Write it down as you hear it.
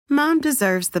Mom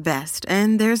deserves the best,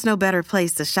 and there's no better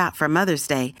place to shop for Mother's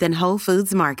Day than Whole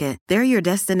Foods Market. They're your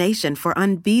destination for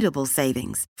unbeatable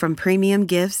savings, from premium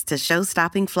gifts to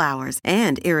show-stopping flowers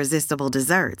and irresistible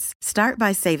desserts. Start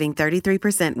by saving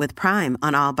 33% with Prime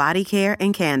on all body care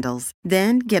and candles.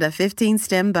 Then get a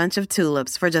 15-stem bunch of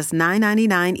tulips for just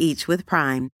 $9.99 each with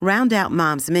Prime. Round out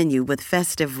Mom's menu with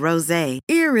festive rosé,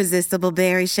 irresistible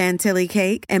berry chantilly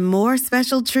cake, and more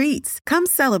special treats. Come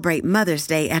celebrate Mother's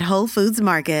Day at Whole Foods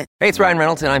Market. Hey, it's Ryan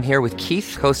Reynolds, and I'm here with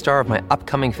Keith, co-star of my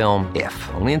upcoming film, If,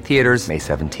 only in theaters May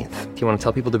 17th. Do you want to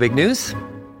tell people the big news?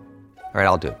 All right,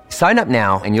 I'll do it. Sign up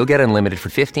now and you'll get unlimited for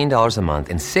 $15 a month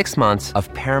and 6 months of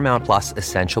Paramount Plus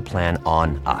Essential Plan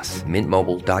on us.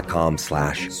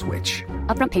 MintMobile.com/switch.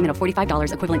 Upfront payment of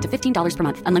 $45 equivalent to $15 per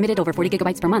month. Unlimited over 40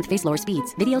 gigabytes per month. Face lower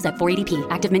speeds. Videos at 480p.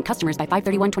 Active Mint customers by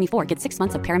 531.24 get 6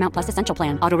 months of Paramount Plus Essential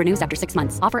Plan. Auto renews after 6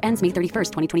 months. Offer ends May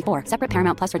 31st, 2024. Separate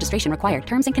Paramount Plus registration required.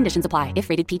 Terms and conditions apply if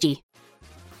rated PG.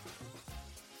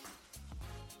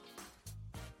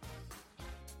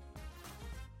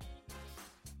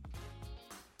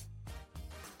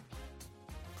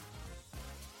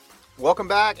 Welcome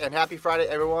back and happy Friday,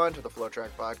 everyone, to the FloTrack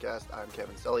podcast. I'm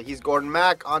Kevin Sully. He's Gordon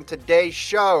Mack. On today's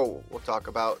show, we'll talk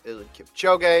about Eliud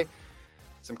Kipchoge,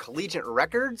 some collegiate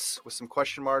records with some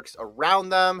question marks around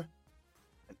them,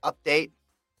 an update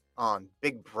on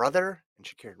Big Brother and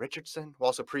Sha'Carri Richardson. We'll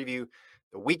also preview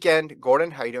the weekend.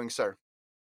 Gordon, how are you doing, sir?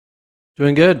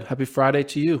 Doing good. Happy Friday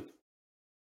to you.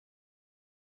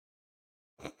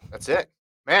 That's it.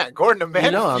 Man, Gordon,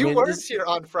 a few words here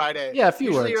on Friday. Yeah, a few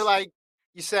Usually words. You're like,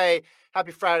 you say,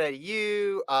 happy Friday to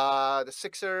you. The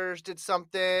Sixers did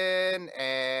something,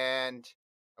 and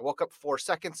I woke up 4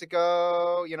 seconds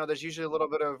ago. You know, there's usually a little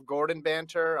bit of Gordon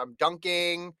banter. I'm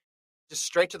dunking. Just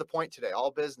straight to the point today. All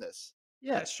business.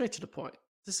 Yeah, straight to the point.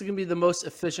 This is going to be the most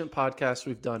efficient podcast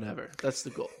we've done ever. That's the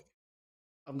goal.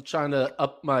 I'm trying to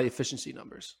up my efficiency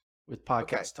numbers with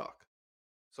podcast talk.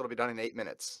 So it'll be done in 8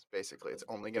 minutes, basically. It's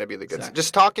only going to be the good Exactly.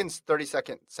 Just talk in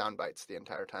 30-second sound bites the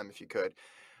entire time if you could.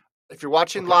 If you're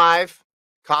watching live,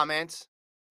 comment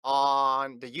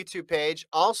on the YouTube page.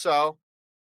 Also,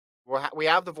 we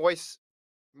have the voice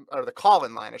or the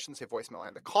call-in line. I shouldn't say voicemail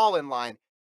line. The call-in line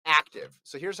active.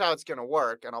 So here's how it's going to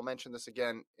work, and I'll mention this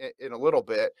again in a little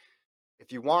bit.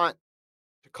 If you want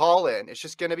to call in, it's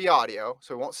just going to be audio,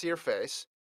 so we won't see your face.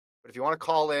 But if you want to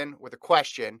call in with a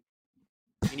question,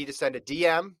 you need to send a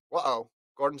DM.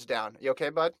 Gordon's down. You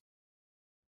okay, bud?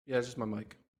 Yeah, it's just my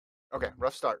mic. Okay,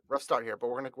 rough start here, but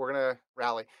we're gonna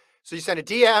rally. So you send a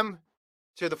DM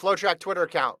to the FloTrack Twitter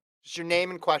account, just your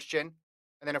name and question,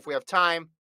 and then if we have time,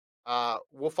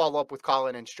 we'll follow up with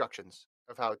call-in instructions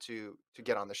of how to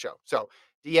get on the show. So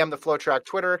DM the FloTrack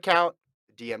Twitter account.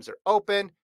 The DMs are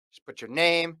open. Just put your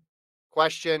name,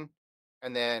 question,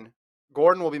 and then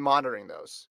Gordon will be monitoring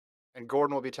those, and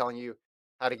Gordon will be telling you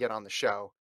how to get on the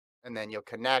show, and then you'll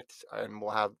connect, and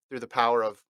we'll have, through the power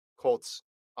of Colts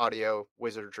audio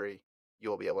wizardry,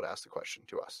 you'll be able to ask the question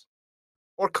to us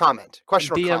or comment.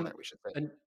 Question or comment, we should say.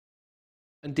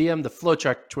 And DM the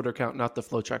FloTrack Twitter account, not the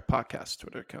FloTrack podcast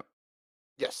Twitter account.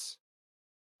 Yes.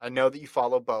 I know that you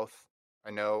follow both. I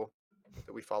know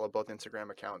that we follow both Instagram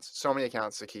accounts. So many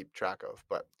accounts to keep track of,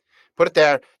 but put it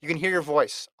there. You can hear your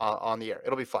voice on the air.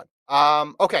 It'll be fun.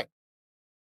 Okay.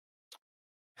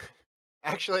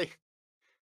 Actually,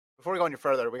 before we go any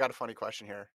further, we got a funny question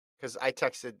here, because I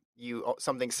texted you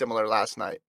something similar last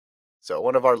night. So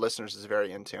one of our listeners is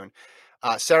very in tune.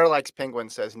 Sarah Likes Penguin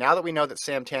says, now that we know that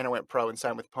Sam Tanner went pro and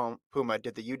signed with Puma,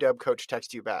 did the UW coach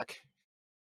text you back?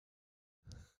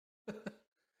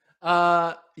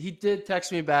 He did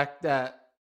text me back that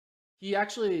he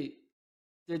actually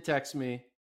did text me,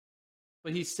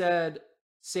 but he said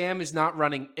Sam is not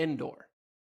running indoor.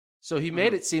 So he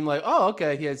made it seem like, oh,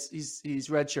 okay, he's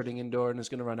redshirting indoor and is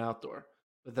going to run outdoor.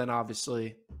 But then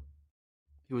obviously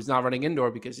he was not running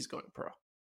indoor because he's going pro.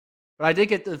 But I did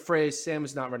get the phrase Sam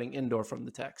is not running indoor from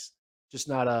the text, just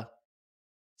not a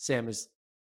Sam is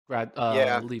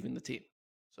leaving the team.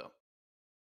 So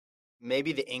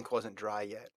maybe the ink wasn't dry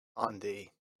yet on the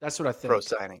that's what I think. Pro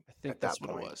signing. I think that's what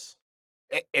it was.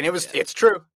 And it was. Yeah. It's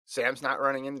true. Sam's not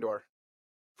running indoor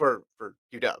for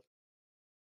UW.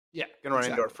 Yeah, gonna run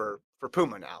indoor for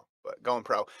Puma now, but going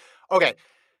pro. Okay,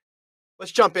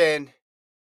 let's jump in.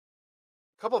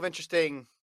 A couple of interesting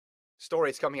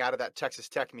stories coming out of that Texas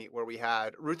Tech meet where we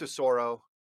had Ruth Osoro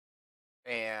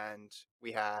and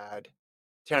we had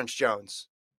Terrence Jones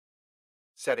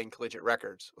setting collegiate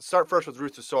records. Let's start first with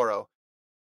Ruth Osoro,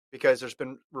 because there's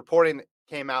been reporting that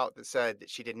came out that said that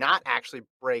she did not actually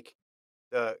break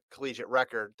the collegiate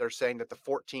record. They're saying that the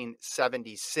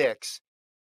 1476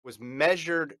 was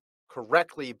measured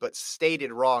correctly, but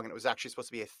stated wrong. And it was actually supposed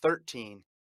to be a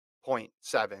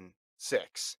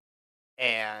 13.76.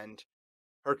 And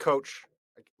her coach,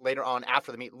 like, later on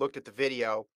after the meet, looked at the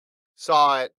video,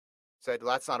 saw it, said,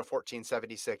 well, that's not a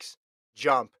 14.76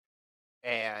 jump.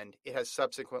 And it has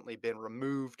subsequently been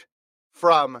removed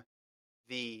from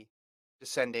the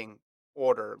descending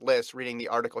order list. Reading the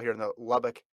article here in the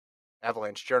Lubbock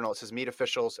Avalanche Journal, it says meet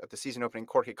officials at the season opening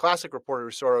Corky Classic reported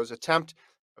Rusoro's attempt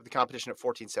of the competition at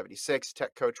 14.76.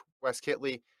 Tech coach Wes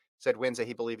Kitley said Wednesday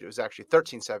he believed it was actually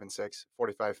 13.76,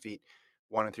 45 feet,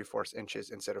 1 3/4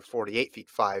 inches instead of 48 feet,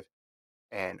 5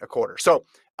 1/4. So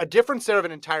a difference there of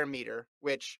an entire meter,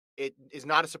 which it is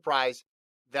not a surprise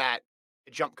that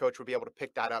a jump coach would be able to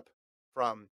pick that up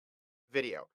from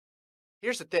video.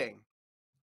 Here's the thing.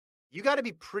 You got to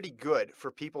be pretty good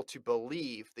for people to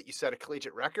believe that you set a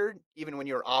collegiate record, even when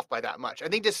you're off by that much. I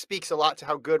think this speaks a lot to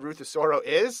how good Ruth Rusoro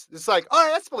is. It's like, all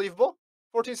right, that's believable.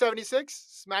 14.76,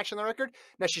 smashing the record.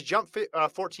 Now, she jumped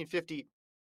 14.50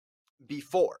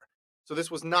 before. So this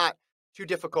was not too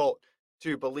difficult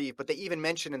to believe. But they even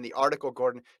mentioned in the article,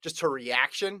 Gordon, just her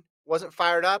reaction wasn't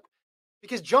fired up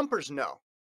because jumpers know.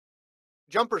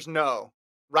 Jumpers know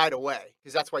right away,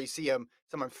 because that's why you see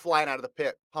someone flying out of the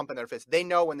pit, pumping their fist. They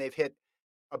know when they've hit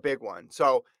a big one.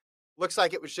 So looks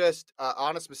like it was just an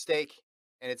honest mistake,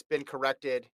 and it's been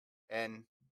corrected, and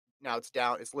now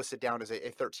it's listed down as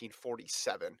a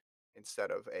 13.47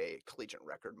 instead of a collegiate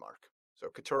record mark. So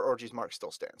Couture Orgy's mark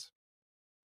still stands.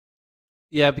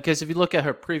 Yeah, because if you look at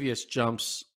her previous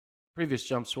jumps were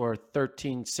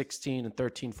 13.16 and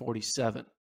 13.47.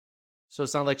 So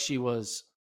it's not like she was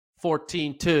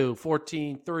 14.2,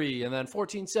 14.3, and then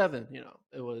 14.7.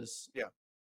 It was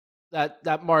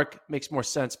that mark makes more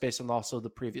sense based on also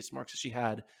the previous marks that she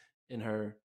had in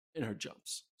her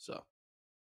jumps. So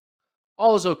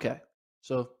all is okay.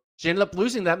 So she ended up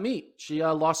losing that meet. She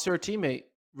lost to her teammate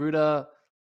Ruta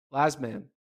Lasman.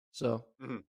 So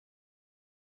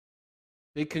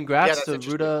big congrats to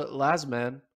Ruta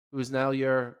Lasman, who is now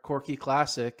your Corky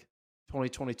Classic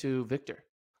 2022 victor.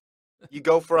 You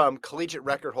go from collegiate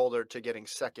record holder to getting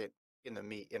second in the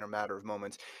meet in a matter of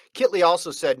moments. Kitley also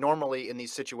said normally in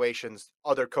these situations,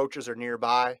 other coaches are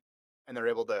nearby and they're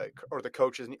able to, or the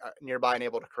coach is nearby and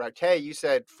able to correct, hey, you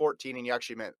said 14 and you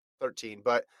actually meant 13.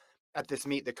 But at this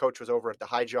meet, the coach was over at the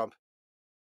high jump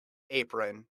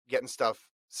apron getting stuff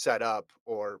set up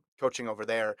or coaching over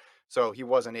there. So he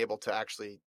wasn't able to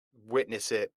actually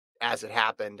witness it as it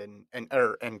happened and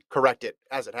correct it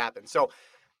as it happened. So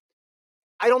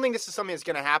I don't think this is something that's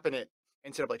going to happen at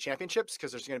NCAA championships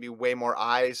because there's going to be way more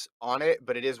eyes on it,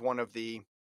 but it is one of the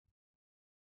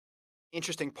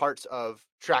interesting parts of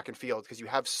track and field because you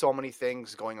have so many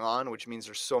things going on, which means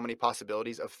there's so many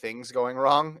possibilities of things going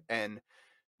wrong and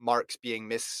marks being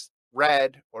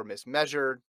misread or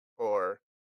mismeasured or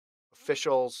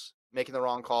officials making the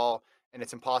wrong call, and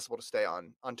it's impossible to stay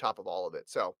on top of all of it.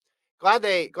 So glad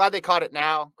they caught it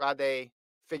now. Glad they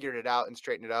figured it out and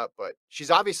straightened it up, but she's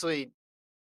obviously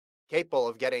capable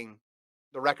of getting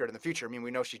the record in the future. I mean,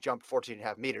 we know she jumped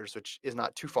 14.5 meters, which is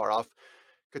not too far off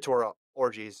Couture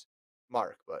Orgy's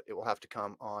mark, but it will have to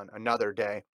come on another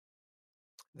day.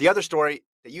 The other story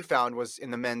that you found was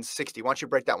in the men's 60. Why don't you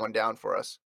break that one down for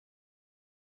us?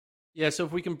 Yeah, so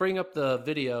if we can bring up the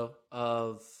video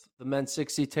of the men's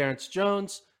 60, Terrence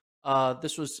Jones.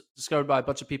 This was discovered by a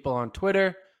bunch of people on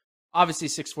Twitter. Obviously,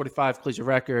 6:45 collegiate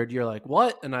record. You're like,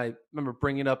 what? And I remember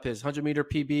bringing up his 100-meter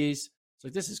PBs. It's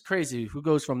like, this is crazy. Who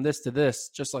goes from this to this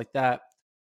just like that?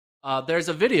 There's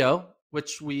a video,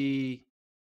 which Travis,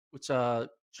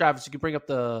 you can bring up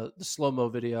the slow-mo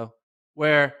video,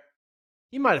 where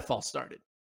he might have false started.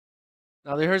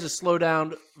 Now, here's a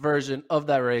slow-down version of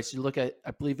that race. You look at,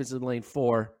 I believe it's in lane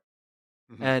 4,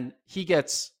 and he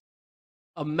gets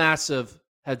a massive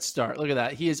head start. Look at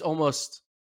that. He is almost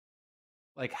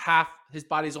like his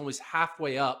body's almost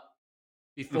halfway up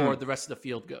before the rest of the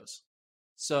field goes.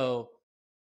 So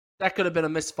that could have been a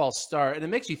missed false start. And it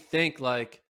makes you think,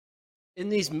 like, in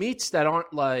these meets that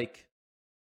aren't like,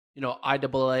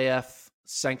 IAAF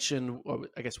sanctioned, or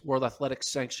I guess World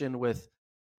Athletics sanctioned with,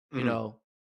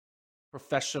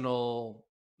 professional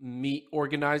meet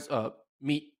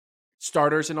meet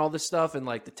starters and all this stuff, and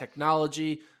like the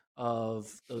technology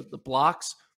of the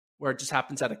blocks, where it just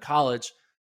happens at a college,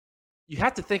 you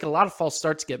have to think a lot of false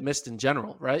starts get missed in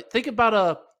general, right? Think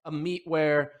about a meet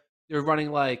where you're running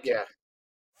like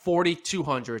 40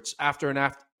 200s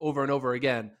over and over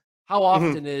again. How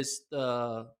often is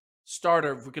the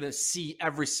starter we're going to see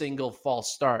every single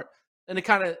false start? And it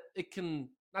can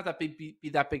not that be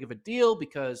that big of a deal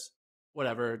because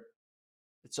whatever,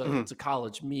 it's a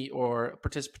college meet or a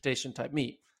participation type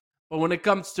meet. But when it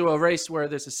comes to a race where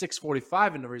there's a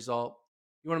 6:45 in the result,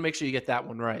 you want to make sure you get that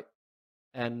one right.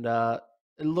 And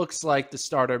it looks like the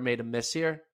starter made a miss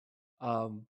here. I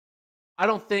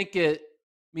don't think it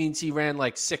means he ran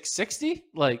like 660.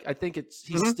 Like, I think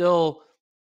he still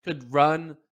could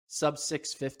run sub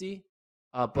 650.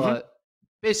 But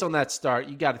based on that start,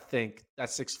 you got to think that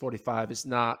 6:45 is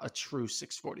not a true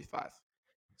 6:45.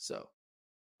 So,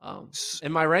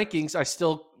 in my rankings, I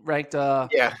still ranked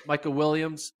Michael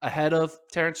Williams ahead of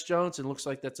Terrence Jones, and it looks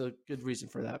like that's a good reason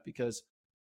for that because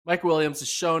Mike Williams has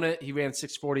shown it. He ran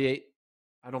 6:48.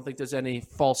 I don't think there's any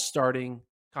false starting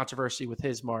controversy with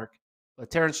his mark.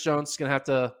 But Terrence Jones is going to have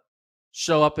to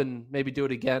show up and maybe do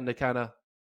it again to kind of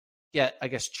get, I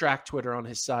guess, track Twitter on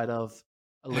his side of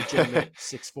a legitimate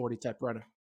 6:40 type runner.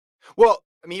 Well,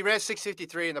 I mean, he ran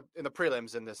 6:53 in the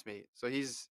prelims in this meet, so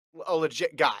he's a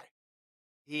legit guy.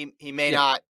 He may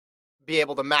not be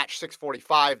able to match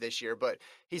 6:45 this year, but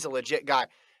he's a legit guy.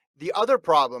 The other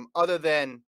problem, other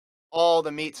than all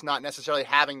the meets not necessarily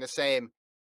having the same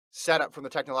setup from the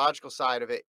technological side of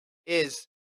it, is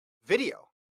video.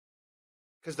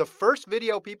 Because the first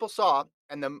video people saw,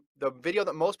 and the video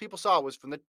that most people saw was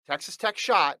from the Texas Tech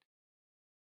shot.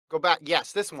 Go back,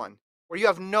 yes, this one, where you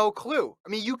have no clue. I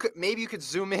mean, you could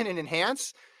zoom in and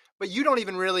enhance, but you don't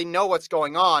even really know what's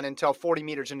going on until 40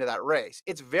 meters into that race.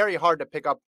 It's very hard to pick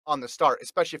up on the start,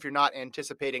 especially if you're not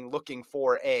anticipating looking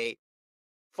for a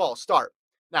false start.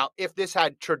 Now, if this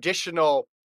had traditional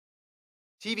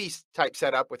TV type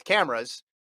setup with cameras,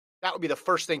 that would be the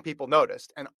first thing people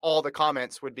noticed. And all the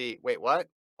comments would be, wait, what?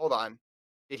 Hold on.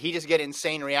 Did he just get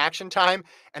insane reaction time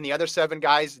and the other 7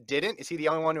 guys didn't? Is he the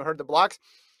only one who heard the blocks?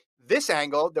 This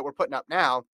angle that we're putting up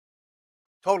now,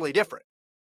 totally different.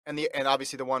 And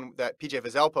obviously the one that PJ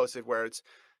Vizell posted where it's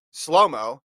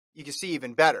slow-mo, you can see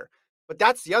even better. But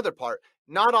that's the other part.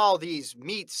 Not all these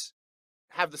meets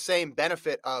have the same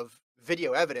benefit of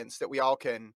video evidence that we all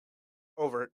can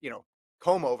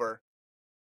comb over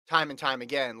time and time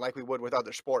again, like we would with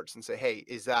other sports, and say, hey,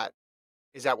 is that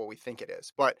what we think it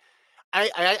is? But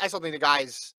I still think the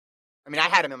guys, I mean, I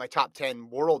had him in my top 10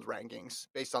 world rankings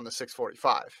based on the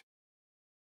 6:45.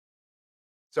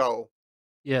 So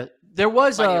yeah, there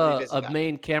was a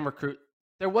main camera crew.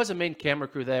 There was a main camera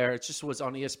crew there. It just was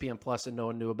on ESPN Plus and no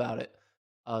one knew about it.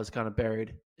 It was kind of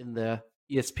buried in the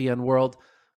ESPN world.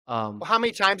 Well, how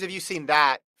many times have you seen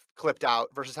that clipped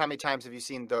out versus how many times have you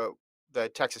seen the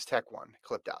Texas Tech one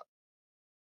clipped out?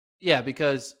 Yeah,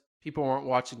 because people weren't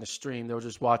watching the stream. They were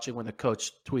just watching when the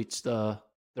coach tweets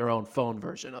their own phone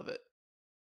version of it.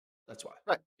 That's why.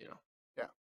 Right. Yeah.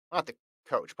 Not the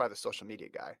coach, probably the social media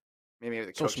guy. Maybe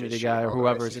the social media guy or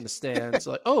whoever is in the stands.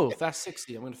 Like, oh, fast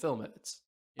 60. I'm going to film it. It's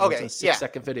a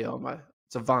 6-second video on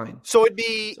it's a Vine. So it'd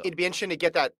be interesting to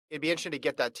get that. It'd be interesting to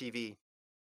get that TV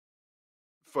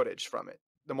footage from it,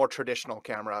 the more traditional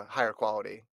camera, higher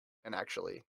quality, and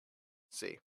actually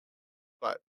see.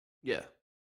 But yeah,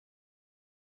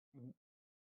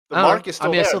 the mark is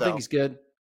still there. I still think he's good.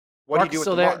 What Mark do you do with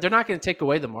still the there? mark? They're not going to take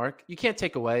away the mark. You can't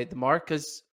take away the mark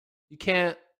because you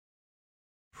can't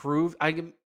prove. What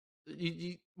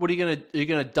are you gonna? Are you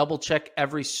gonna double check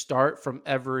every start from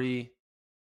every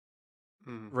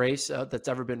race that's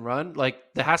ever been run? Like,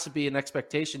 there has to be an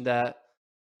expectation that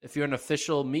if you're an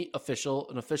official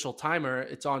timer,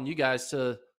 it's on you guys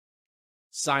to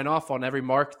sign off on every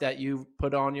mark that you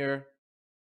put on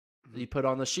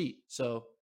the sheet. So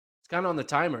it's kind of on the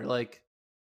timer. Like,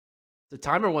 the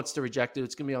timer wants to reject it,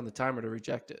 it's gonna be on the timer to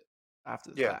reject it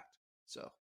after the fact. So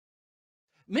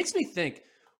it makes me think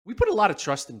we put a lot of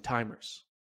trust in timers.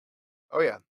 Oh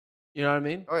yeah. You know what I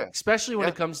mean? Oh yeah. Especially when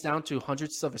it comes down to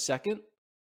hundredths of a second.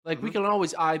 Like, we can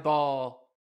always eyeball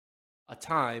a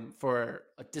time for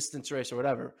a distance race or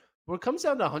whatever. When it comes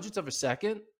down to hundredths of a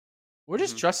second, we're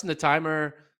just trusting the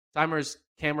timer's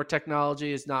camera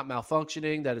technology is not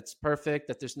malfunctioning, that it's perfect,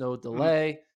 that there's no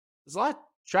delay. There's a lot of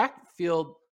track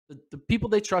field. The people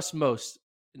they trust most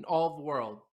in all of the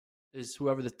world is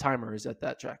whoever the timer is at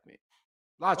that track meet.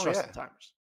 A lot of trust in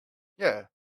timers. Yeah.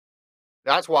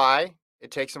 That's why it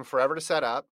takes them forever to set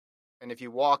up. And if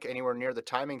you walk anywhere near the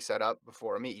timing setup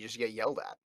before a meet, you just get yelled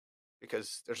at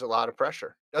because there's a lot of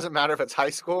pressure. Doesn't matter if it's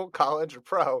high school, college, or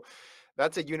pro.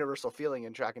 That's a universal feeling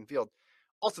in track and field.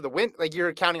 Also, the wind, like,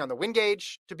 you're counting on the wind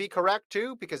gauge to be correct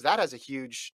too, because that has a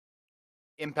huge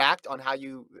impact on how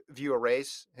you view a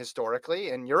race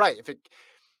historically. And you're right. If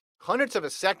hundredths of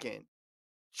a second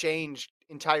changed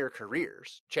entire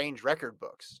careers, changed record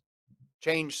books,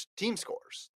 changed team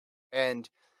scores. And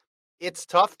it's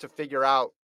tough to figure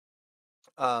out,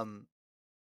 I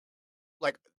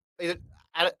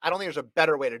don't think there's a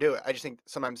better way to do it. I just think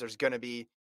sometimes there's going to be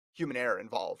human error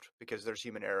involved, because there's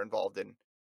human error involved in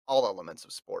all elements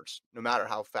of sports, no matter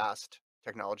how fast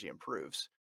technology improves.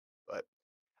 But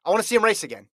I want to see him race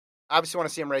again. I obviously want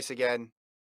to see him race again.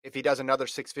 If he does another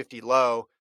 650 low,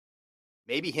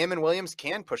 maybe him and Williams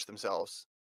can push themselves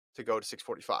to go to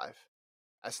 645.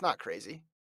 That's not crazy.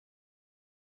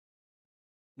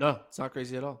 No, it's not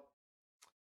crazy at all.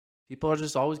 People are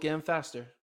just always getting faster.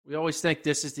 We always think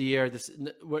this is the year.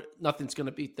 Nothing's going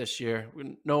to beat this year.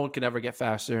 No one can ever get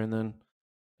faster. And then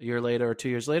a year later or 2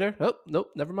 years later, oh,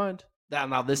 nope, never mind.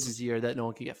 Now this is the year that no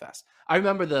one can get fast. I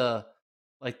remember the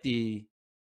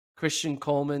Christian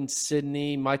Coleman,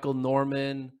 Sydney, Michael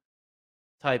Norman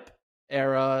type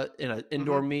era in an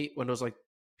indoor meet when it was like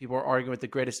people were arguing with the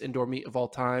greatest indoor meet of all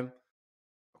time.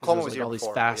 Coleman was like all these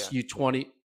fast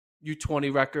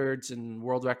U20 records and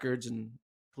world records and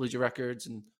collegiate records,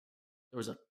 and there was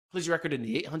a collegiate record in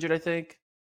the 800, I think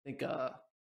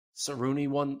Saruni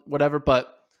won, whatever,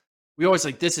 but we always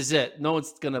like, this is it. No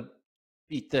one's going to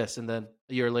beat this. And then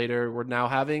a year later, we're now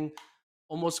having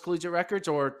almost collegiate records,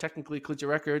 or technically collegiate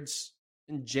records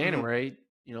in January,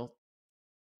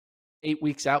 8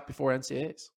 weeks out before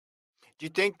NCAAs. Do you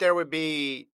think there would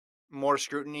be more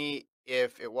scrutiny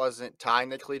if it wasn't tying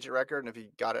the collegiate record and if he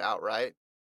got it outright?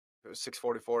 If it was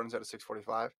 644 instead of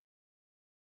 645?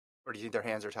 Or do you think their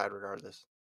hands are tied regardless?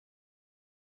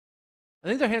 I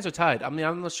think their hands are tied. I mean,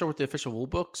 I'm not sure what the official rule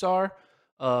books are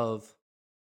of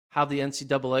how the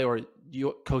NCAA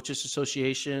or Coaches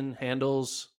Association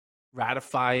handles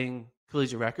ratifying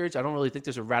collegiate records. I don't really think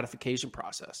there's a ratification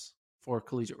process for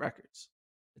collegiate records.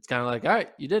 It's kind of like, all right,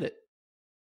 you did it.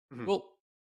 Mm-hmm. Well,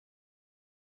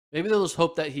 maybe they'll just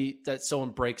hope that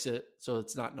someone breaks it so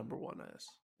it's not number one.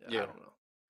 Yeah. I don't know.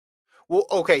 Well,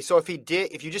 okay, so if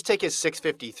you just take his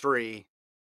 653,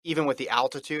 even with the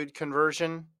altitude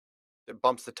conversion that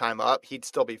bumps the time up, he'd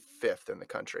still be 5th in the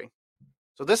country.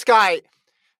 So this guy,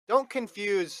 don't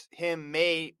confuse him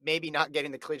maybe not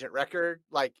getting the collegiate record.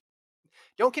 Like,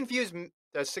 don't confuse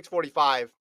the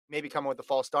 645 maybe coming with a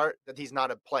false start that he's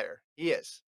not a player. He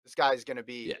is. This guy is going to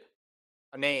be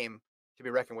a name to be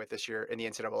reckoned with this year in the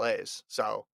NCAAs.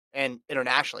 So, and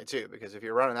internationally too, because if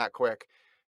you're running that quick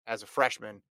as a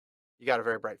freshman, you got a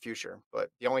very bright future. But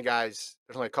there's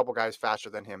only a couple guys faster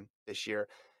than him this year.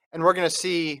 And we're going to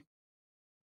see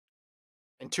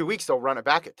in 2 weeks, they'll run it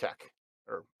back at Tech,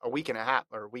 or a week and a half,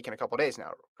 or a week and a couple of days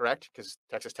now, correct? Because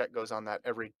Texas Tech goes on that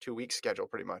every 2 week schedule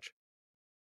pretty much.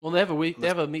 Well, they have a week. They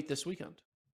have a meet this weekend.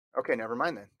 Okay, never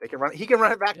mind then. He can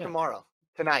run it back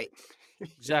tonight.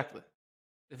 Exactly.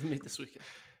 They have a meet this weekend.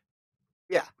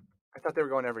 Yeah. I thought they were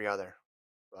going every other.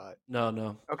 But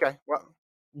No. Okay. Well,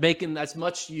 making as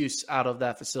much use out of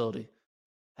that facility.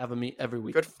 Have a meet every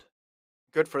weekend.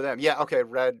 Good for them. Yeah, okay.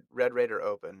 Red Raider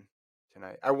Open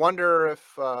tonight. I wonder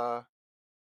if then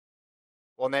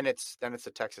it's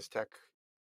the Texas Tech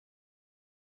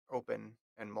Open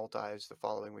and multis the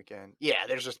following weekend. Yeah,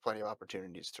 there's just plenty of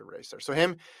opportunities to race there. So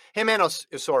him and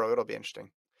Osoro, it'll be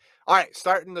interesting. All right,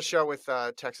 starting the show with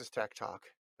Texas Tech talk.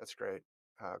 That's great.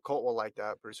 Colt will like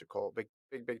that. Brucer Colt, big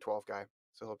 12 guy.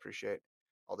 So he'll appreciate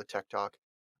all the tech talk.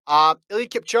 Eliud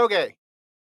Kipchoge,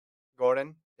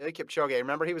 Gordon. Eliud Kipchoge.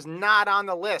 Remember, he was not on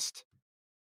the list,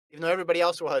 even though everybody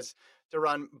else was, to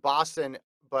run Boston.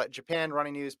 But Japan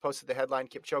Running News posted the headline,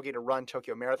 Kipchoge to run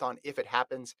Tokyo Marathon if it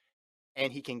happens,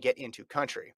 and he can get into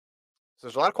country. So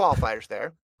there's a lot of qualifiers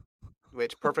there,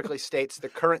 which perfectly states the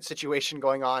current situation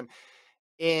going on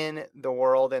in the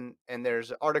world. And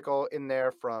there's an article in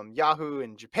there from Yahoo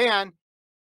in Japan.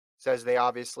 Says they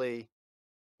obviously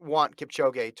want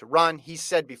Kipchoge to run. He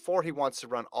said before he wants to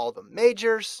run all the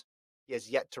majors. He has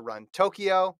yet to run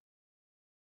Tokyo.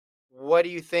 What do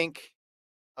you think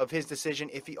of his decision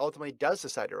if he ultimately does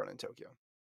decide to run in Tokyo?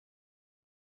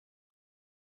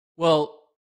 Well,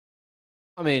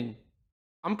 I mean,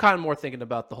 I'm kind of more thinking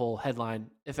about the whole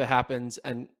headline, if it happens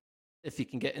and if he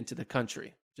can get into the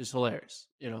country, which is hilarious.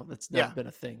 That's never been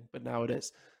a thing, but now it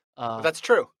is. But that's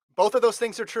true. Both of those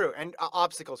things are true, and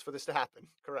obstacles for this to happen.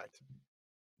 Correct.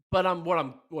 But I'm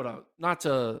not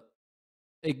to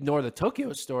ignore the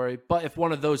Tokyo story, but if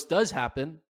one of those does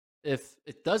happen, if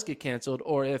it does get canceled,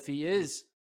 or if he is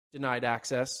denied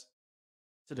access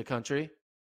to the country,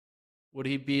 would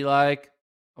he be like,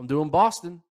 I'm doing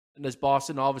Boston? And does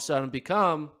Boston all of a sudden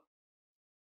become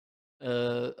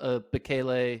a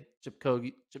Bekele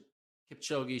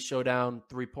Kipchoge showdown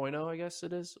 3.0, I guess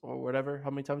it is, or whatever, how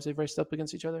many times they've raced up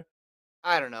against each other?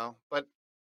 I don't know, but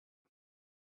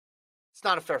it's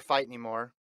not a fair fight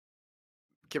anymore.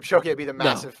 Kipchoge would be the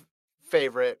massive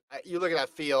favorite. You look at that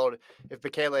field, if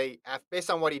Bekele, based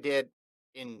on what he did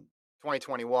in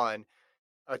 2021,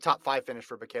 a top 5 finish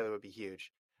for Bekele would be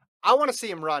huge. I want to see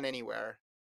him run anywhere.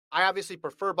 I obviously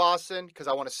prefer Boston because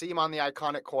I want to see him on the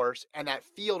iconic course, and that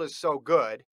field is so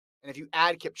good. And if you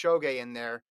add Kipchoge in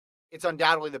there, it's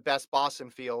undoubtedly the best Boston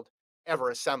field ever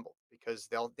assembled because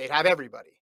they'd have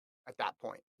everybody at that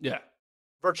point, Yeah.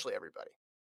 virtually everybody.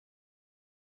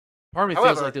 Part of me feels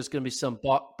However- like there's going to be some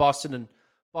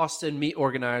Boston meet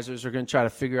organizers are going to try to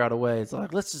figure out a way. It's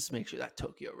like, let's just make sure that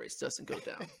Tokyo race doesn't go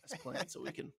down as planned so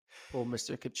we can pull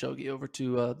Mr. Kipchoge over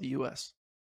to the U.S.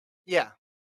 Yeah.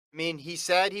 I mean, he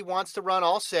said he wants to run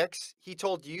all 6. He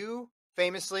told you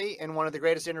famously in one of the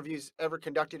greatest interviews ever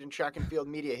conducted in track and field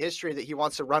media history that he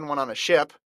wants to run one on a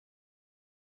ship.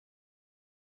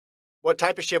 What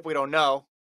type of ship, we don't know.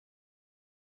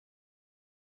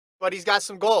 But he's got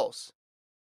some goals.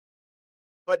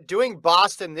 But doing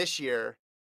Boston this year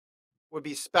would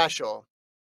be special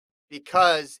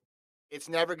because it's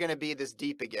never going to be this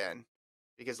deep again.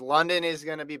 Because London is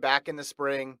going to be back in the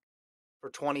spring for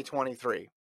 2023.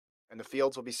 And the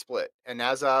fields will be split. And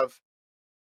as of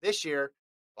this year,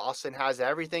 Boston has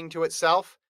everything to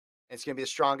itself. And it's going to be the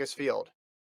strongest field.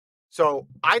 So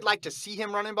I'd like to see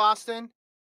him run in Boston.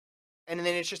 And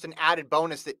then it's just an added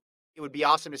bonus that it would be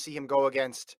awesome to see him go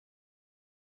against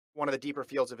one of the deeper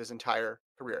fields of his entire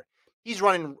career. He's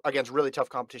running against really tough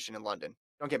competition in London.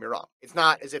 Don't get me wrong. It's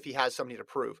not as if he has something to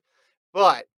prove.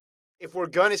 But if we're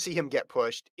going to see him get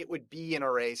pushed, it would be in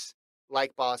a race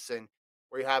like Boston,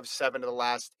 where you have 7 of the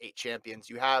last 8 champions.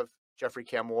 You have Jeffrey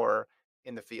Kamworor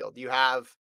in the field. You have,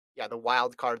 the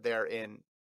wild card there in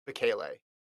Bekele.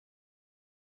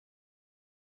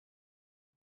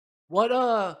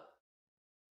 Where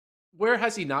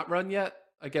has he not run yet?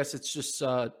 I guess it's just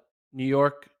New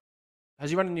York. Has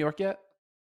he run in New York yet?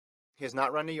 He has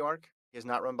not run New York. He has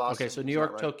not run Boston. Okay, so New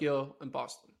York, Tokyo, and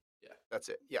Boston. Yeah. That's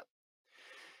it. Yeah.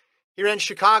 He ran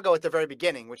Chicago at the very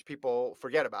beginning, which people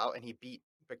forget about, and he beat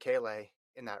Bekele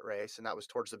in that race, and that was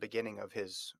towards the beginning of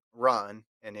his run,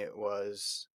 and it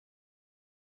was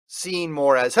seen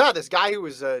more as, this guy who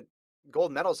was a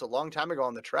gold medalist a long time ago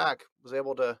on the track was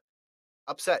able to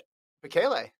upset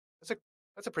Bekele.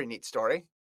 That's a pretty neat story.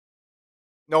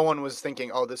 No one was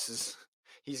thinking,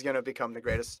 he's going to become the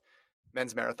greatest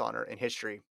men's marathoner in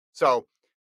history. So,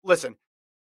 listen,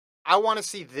 I want to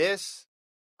see this.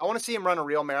 I want to see him run a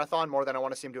real marathon more than I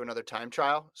want to see him do another time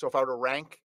trial. So if I were to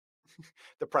rank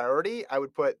the priority, I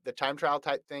would put the time trial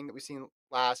type thing that we've seen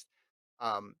last.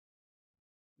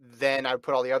 Then I would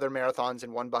put all the other marathons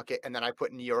in one bucket, and then I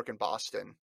put New York and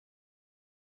Boston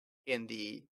in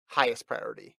the highest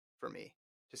priority for me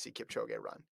to see Kipchoge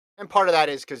run. And part of that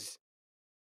is because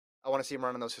I want to see him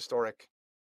run on those historic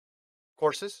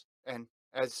courses. And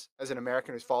as an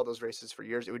American who's followed those races for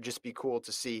years, it would just be cool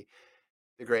to see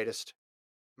the greatest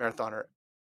marathoner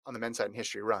on the men's side in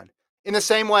history run. In the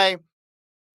same way, I've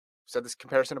said this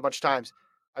comparison a bunch of times,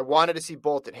 I wanted to see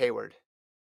Bolt at Hayward.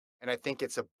 And I think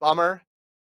it's a bummer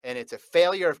and it's a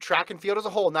failure of track and field as a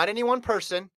whole, not any one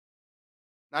person,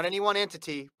 not any one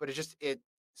entity, but it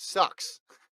sucks.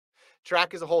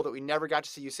 Track as a whole that we never got to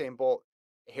see Usain Bolt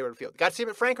at Hayward Field. Got to see him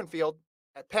at Franklin Field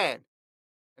at Penn,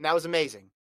 and that was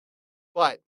amazing.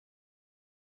 But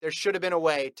there should have been a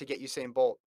way to get Usain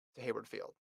Bolt to Hayward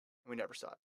Field, and we never saw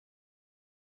it.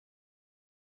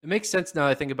 It makes sense now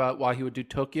I think about why he would do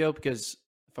Tokyo, because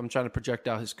if I'm trying to project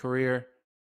out his career,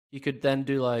 he could then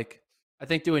do I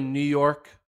think doing New York,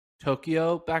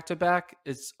 Tokyo back-to-back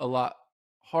is a lot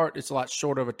hard. It's a lot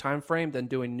shorter of a time frame than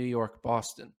doing New York,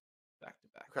 Boston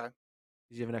back-to-back. Okay.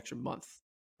 Because you have an extra month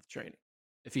of training.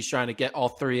 If he's trying to get all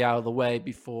 3 out of the way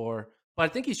before, but I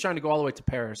think he's trying to go all the way to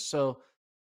Paris. So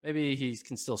maybe he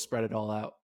can still spread it all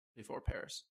out before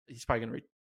Paris. He's probably going to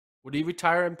would he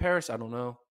retire in Paris? I don't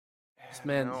know. This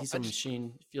man, he's a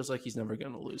machine. It feels like he's never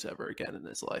going to lose ever again in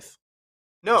his life.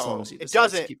 No, it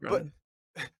doesn't.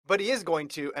 But he is going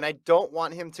to, and I don't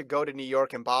want him to go to New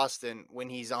York and Boston when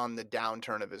he's on the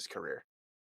downturn of his career.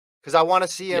 Because I want to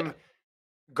see him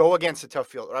go against a tough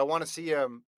field, or I want to see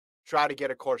him try to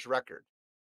get a course record.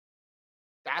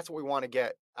 That's what we want to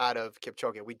get out of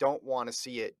Kipchoge. We don't want to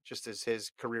see it just as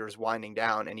his career is winding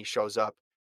down and he shows up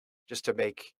just to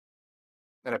make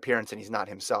an appearance and he's not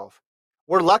himself.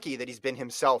 We're lucky that he's been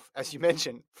himself, as you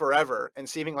mentioned, forever and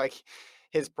seeming like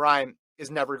his prime is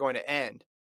never going to end.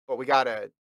 But we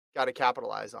gotta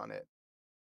capitalize on it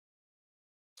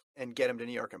and get him to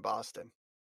New York and Boston.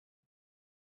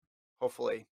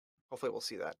 Hopefully we'll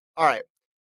see that. All right.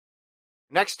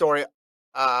 Next story.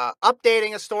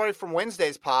 Updating a story from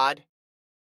Wednesday's pod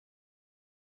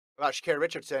about Sha'Carri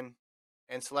Richardson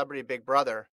and Celebrity Big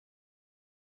Brother.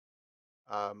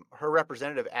 Her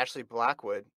representative, Ashley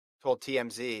Blackwood, told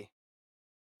TMZ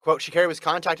Quote, Sha'Carri was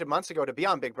contacted months ago to be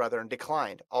on Big Brother and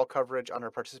declined. All coverage on her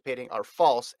participating are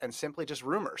false and simply just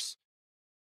rumors.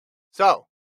 So,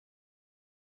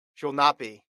 she will not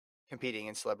be competing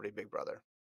in Celebrity Big Brother.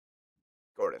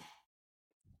 Gordon.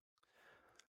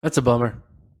 That's a bummer.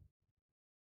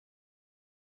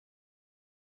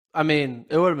 I mean,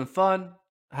 it would have been fun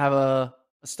have a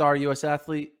star U.S.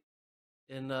 athlete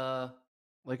in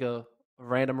like a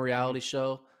random reality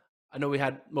show. I know we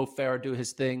had Mo Farah do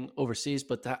his thing overseas,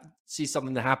 but to see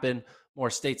something that happen more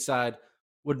stateside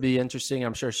would be interesting.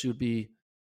 I'm sure she would be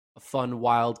a fun,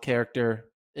 wild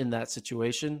character in that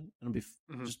situation. It'll be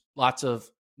just lots of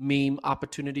meme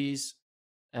opportunities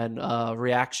and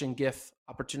reaction GIF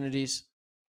opportunities.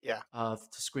 Yeah. To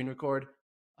screen record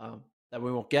that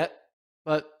we won't get.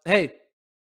 But hey,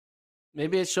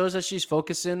 maybe it shows that she's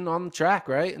focusing on the track,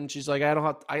 right? And she's like, I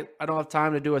don't have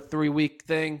time to do a 3-week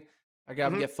thing. I got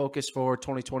to get focused for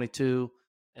 2022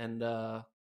 and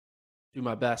do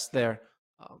my best there.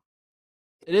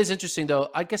 It is interesting though.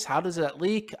 I guess how does that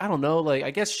leak? I don't know. Like,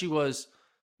 I guess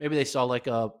maybe they saw like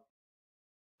a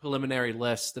preliminary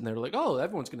list and they're like, oh,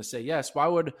 everyone's going to say yes. Why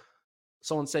would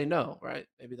someone say no? Right?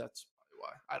 Maybe that's probably why.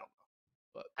 I don't know.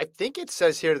 But I think it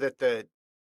says here that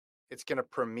it's going to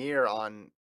premiere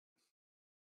on.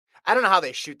 I don't know how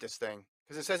they shoot this thing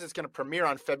because it says it's going to premiere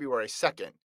on February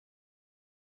 2nd.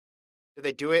 Did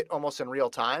they do it almost in real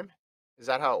time? Is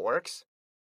that how it works?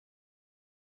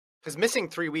 Because missing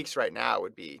 3 weeks right now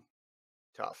would be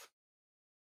tough.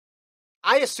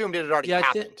 I assumed it had already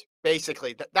happened.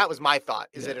 Basically, that was my thought,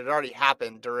 is that it had already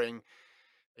happened during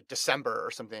like December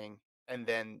or something, and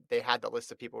then they had the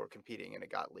list of people who were competing, and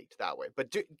it got leaked that way.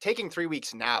 But taking 3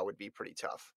 weeks now would be pretty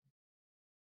tough.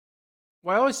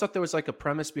 Well, I always thought there was like a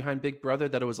premise behind Big Brother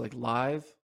that it was like live.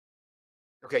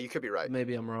 Okay, you could be right.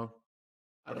 Maybe I'm wrong.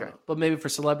 I don't know. But maybe for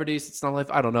celebrities, it's not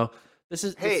live. I don't know. This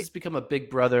has become a Big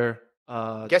Brother.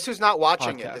 Guess who's not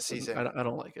watching podcast, it this season? I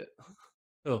don't like it.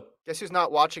 Oh, guess who's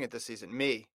not watching it this season?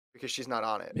 Me, because she's not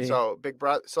on it. Me. So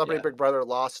Celebrity Big Brother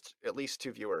lost at least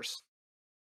 2 viewers.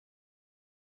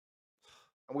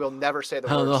 And we'll never say the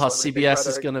word. I don't know how CBS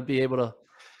is going to be able to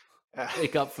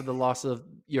make up for the loss of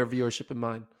your viewership and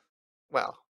mine.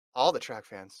 Well, all the track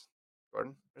fans,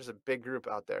 Gordon. There's a big group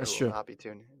out there who will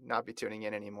not be tuning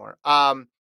in anymore. The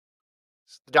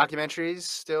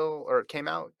documentaries came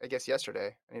out, I guess,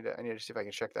 yesterday. I need to see if I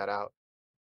can check that out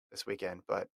this weekend.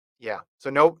 But yeah, so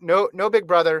no Big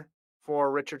Brother for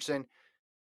Richardson.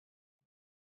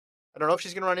 I don't know if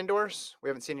she's going to run indoors. We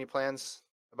haven't seen any plans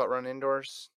about running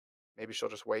indoors. Maybe she'll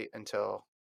just wait until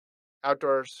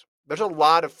outdoors. There's a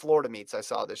lot of Florida meets I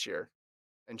saw this year,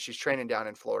 and she's training down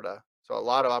in Florida. So a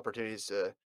lot of opportunities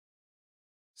to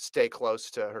stay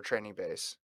close to her training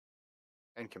base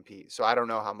and compete. So I don't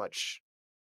know how much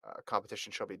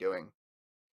competition she'll be doing.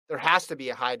 There has to be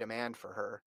a high demand for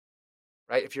her,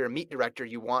 right? If you're a meet director,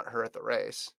 you want her at the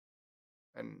race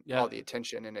and all the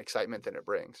attention and excitement that it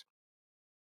brings.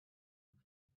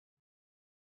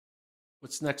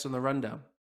 What's next on the rundown?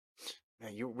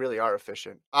 Man, you really are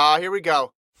efficient. Here we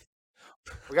go.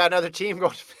 We got another team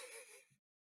going.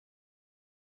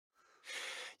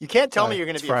 You can't tell me you're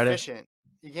going to be efficient.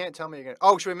 You can't tell me you're going to.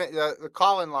 Oh, should we the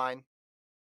call-in line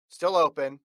still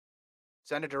open?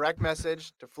 Send a direct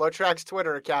message to FloTrack's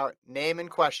Twitter account. Name and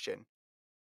question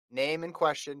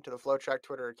to the FloTrack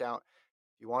Twitter account.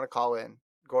 If you want to call in,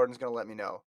 Gordon's going to let me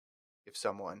know if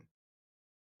someone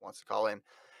wants to call in.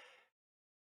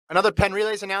 Another Penn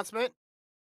Relays announcement.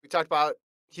 We talked about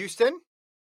Houston.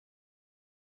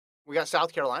 We got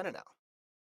South Carolina now.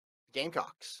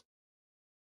 Gamecocks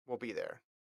will be there.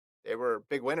 They were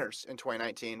big winners in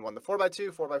 2019. Won the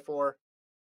 4x2, 4x4,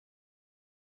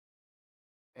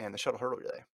 and the shuttle hurdle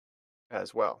relay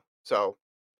as well. So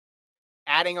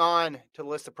adding on to the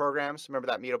list of programs, remember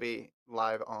that meet will be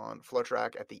live on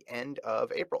FloTrack at the end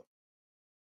of April.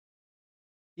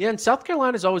 Yeah, and South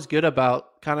Carolina is always good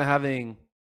about kind of having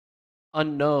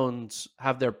unknowns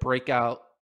have their breakout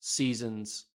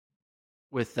seasons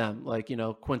with them. Like,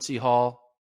 Quincy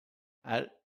Hall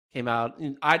came out.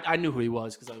 And I knew who he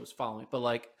was because I was following, but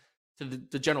like to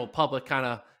the general public, kind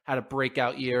of had a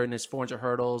breakout year in his 400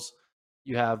 hurdles.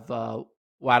 You have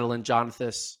Wadelin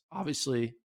Jonathas,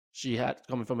 obviously. She had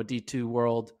coming from a D2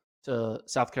 world to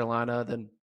South Carolina, then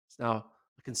it's now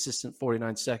a consistent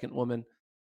 49-second woman.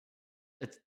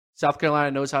 South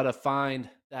Carolina knows how to find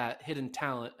that hidden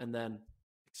talent and then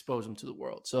expose them to the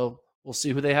world. So we'll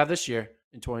see who they have this year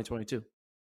in 2022.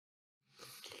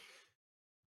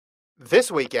 This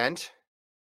weekend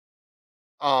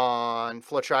on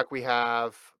FloTrack, we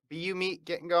have BU meet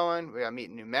getting going. We got meet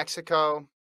in New Mexico.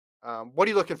 What are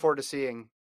you looking forward to seeing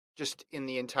just in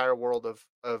the entire world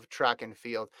of track and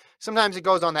field. Sometimes it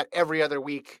goes on that every other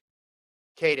week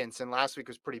cadence, and last week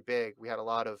was pretty big. We had a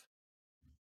lot of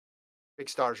big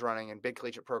stars running and big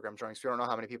collegiate programs running. So we don't know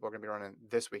how many people are going to be running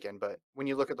this weekend. But when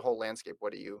you look at the whole landscape,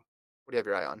 what do you have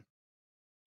your eye on?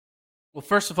 Well,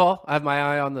 first of all, I have my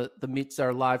eye on the meets that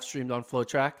are live streamed on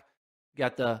FloTrack. We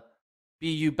got the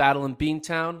BU Battle in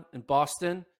Beantown in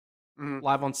Boston,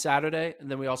 live on Saturday.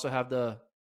 And then we also have the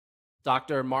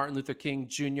Dr. Martin Luther King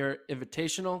Jr.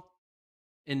 Invitational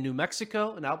in New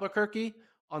Mexico, in Albuquerque,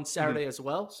 on Saturday as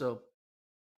well. So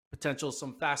potential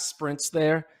some fast sprints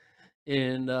there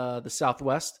in the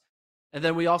Southwest. And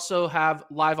then we also have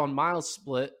live on Miles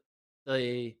Split,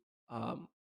 the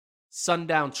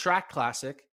Sundown Track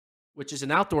Classic, which is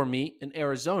an outdoor meet in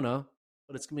Arizona,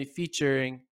 but it's going to be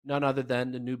featuring none other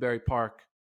than the Newberry Park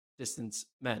distance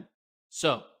men.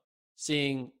 So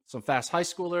seeing some fast high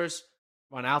schoolers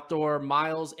run outdoor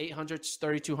miles, 800s,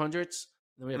 3200s.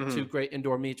 Then we have two great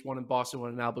indoor meets, one in Boston,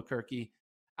 one in Albuquerque.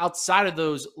 Outside of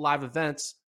those live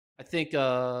events, I think we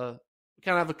kind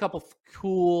of have a couple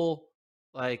cool,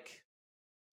 like,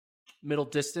 middle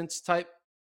distance type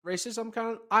races I'm kind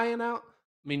of eyeing out.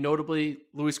 I mean, notably,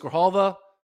 Luis Grijalva,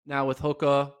 now with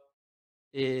Hoka,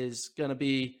 is going to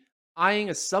be eyeing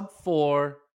a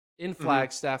sub-4 in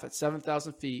Flagstaff at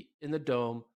 7,000 feet in the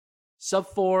dome.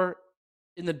 Sub-4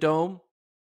 in the dome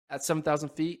at 7,000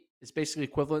 feet is basically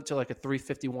equivalent to like a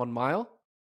 351 mile.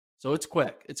 So it's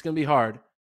quick. It's going to be hard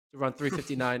to run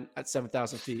 359 at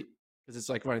 7,000 feet because it's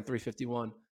like running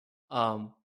 351.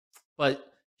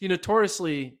 But he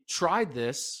notoriously tried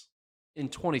this in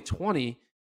 2020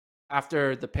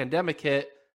 after the pandemic hit,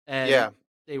 and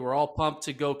they were all pumped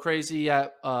to go crazy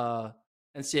at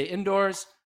NCAA indoors.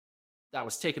 That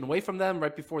was taken away from them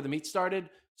right before the meet started.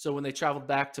 So when they traveled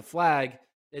back to Flag,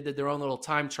 they did their own little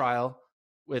time trial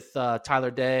with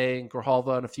Tyler Day and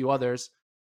Grijalva and a few others.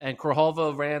 And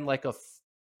Grijalva ran like a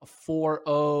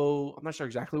 4.0. I'm not sure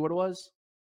exactly what it was.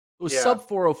 It was sub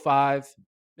 405,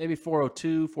 maybe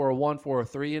 402, 401,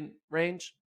 403 in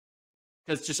range.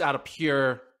 Because just out of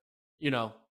pure,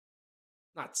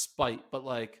 not spite, but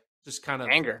like just kind of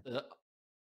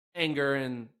anger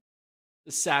and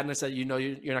the sadness that you're not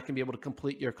going to be able to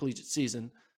complete your collegiate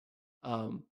season.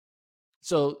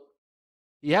 So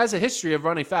he has a history of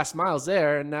running fast miles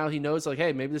there, and now he knows, like,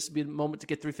 hey, maybe this would be the moment to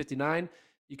get 359.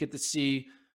 You get to see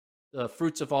the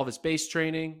fruits of all of his base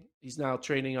training. He's now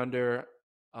training under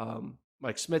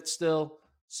Mike Smith still.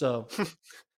 So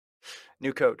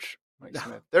new coach, Mike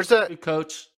Smith. There's a new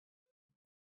coach.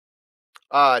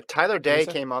 Tyler Day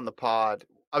came on the pod.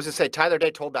 I was going to say, Tyler Day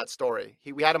told that story.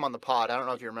 We had him on the pod. I don't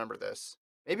know if you remember this.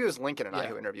 Maybe it was Lincoln and I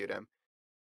who interviewed him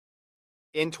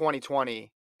in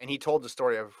 2020, and he told the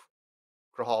story of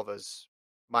Grijalva's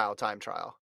mile time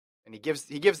trial, and he gives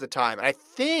the time. And I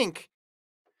think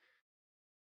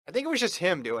it was just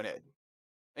him doing it.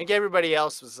 I think everybody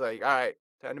else was like, all right,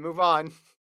 time to move on.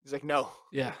 He's like, no,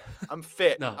 I'm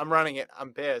fit. No. I'm running it.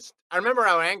 I'm pissed. I remember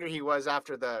how angry he was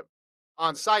after the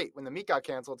on site when the meet got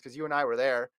canceled, because you and I were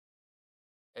there.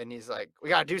 And he's like, we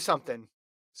got to do something.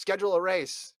 Schedule a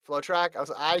race. FloTrack. I was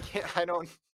like,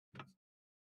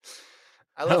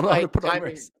 I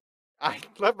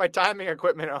left my timing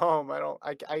equipment at home.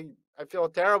 I feel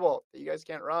terrible that you guys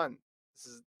can't run.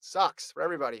 Sucks for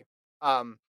everybody.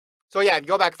 So yeah, if you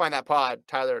go back and find that pod,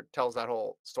 Tyler tells that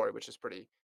whole story, which is pretty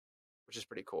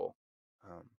cool.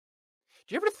 Do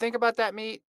you ever think about that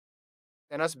meet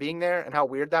and us being there and how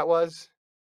weird that was?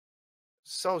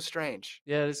 So strange.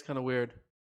 Yeah, it is kind of weird.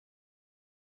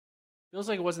 Feels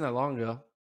like it wasn't that long ago,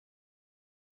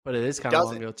 but it is kind of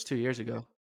long ago. It's 2 years ago.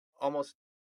 Almost.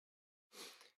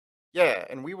 Yeah,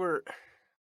 and we were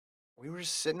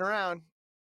just sitting around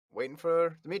waiting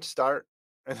for the meet to start,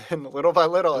 and then little by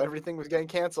little, everything was getting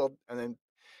canceled, and then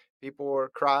people were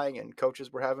crying, and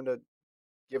coaches were having to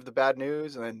give the bad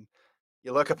news, and then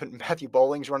you look up and Matthew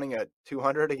Bowling's running a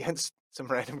 200 against some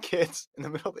random kids in the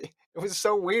middle. It was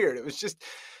so weird. It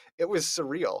was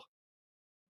surreal.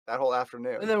 That whole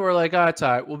afternoon. And then we're like, oh, it's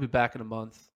all right. We'll be back in a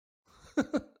month.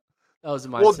 That was the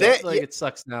mindset. Well, it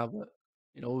sucks now, but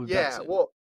we'll be back soon.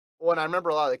 Well, and I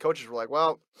remember a lot of the coaches were like,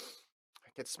 well, I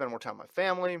get to spend more time with my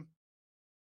family,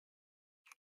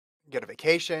 get a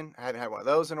vacation. I haven't had one of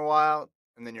those in a while.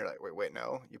 And then you're like, wait,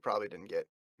 no, you probably didn't get,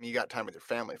 I mean, you got time with your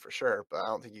family for sure, but I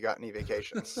don't think you got any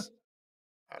vacations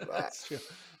out of that. That's true.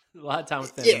 A lot of time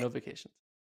with family, no vacations.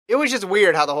 It was just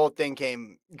weird how the whole thing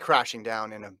came crashing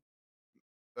down in a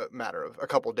matter of a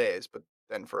couple of days, but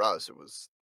then for us it was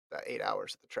that 8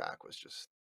 hours at the track was just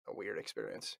a weird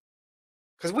experience,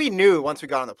 because we knew once we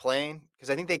got on the plane, because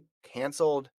I think they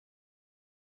canceled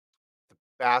the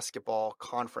basketball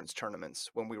conference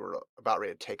tournaments when we were about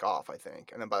ready to take off, I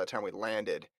think. And then by the time we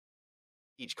landed,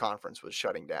 each conference was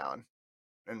shutting down.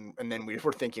 And then we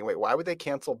were thinking, wait, why would they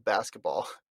cancel basketball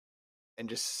and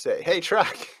just say, hey,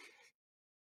 track,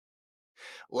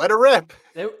 let her rip?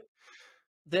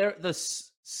 The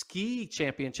ski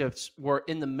championships were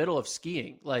in the middle of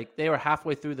skiing. Like, they were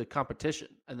halfway through the competition,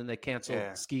 and then they canceled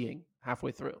skiing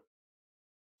halfway through.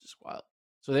 Just wild.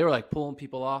 So they were like pulling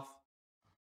people off.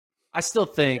 I still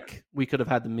think we could have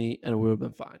had the meet and it would have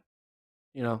been fine.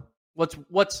 You know, what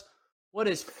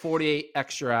is 48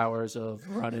 extra hours of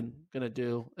running going to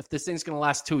do? If this thing's going to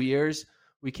last 2 years,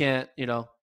 we can't,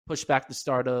 push back the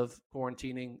start of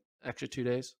quarantining extra 2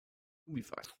 days. We'll be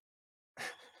fine.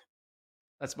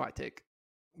 That's my take.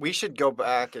 We should go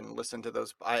back and listen to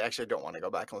those. I actually don't want to go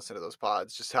back and listen to those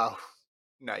pods, just how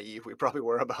naive we probably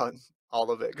were about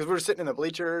all of it. Because we were sitting in the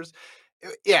bleachers.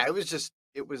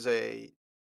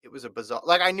 It was a bizarre,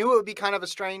 like, I knew it would be kind of a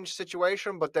strange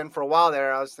situation, but then for a while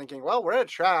there, I was thinking, well, we're at a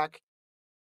track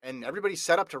and everybody's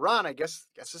set up to run. I guess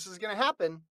this is going to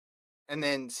happen. And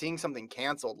then seeing something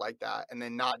canceled like that, and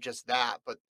then not just that,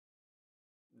 but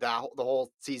the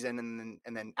whole season,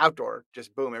 and then outdoor,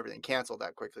 just boom, everything canceled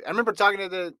that quickly. I remember talking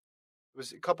to it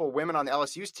was a couple of women on the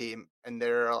LSU's team, and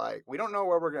they're like, we don't know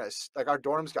where we're going to, like, our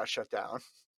dorms got shut down.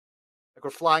 Like, we're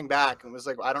flying back, and it was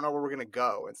like, I don't know where we're going to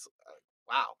go. It's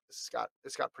wow, this got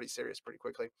pretty serious pretty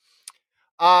quickly.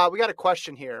 We got a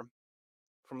question here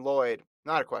from Lloyd.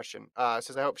 Not a question. It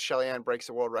says, I hope Shelly-Ann breaks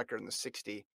the world record in the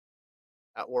 60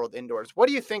 at World Indoors. What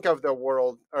do you think of the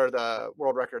world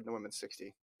record in the women's 60?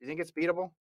 Do you think it's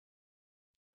beatable?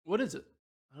 What is it?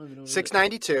 I don't even know.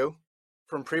 692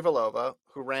 from Privalova,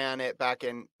 who ran it back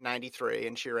in 93,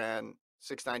 and she ran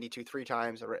 692 three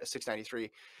times, 693.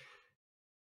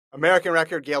 American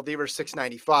record, Gail Devers,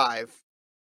 695.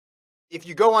 If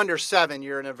you go under 7,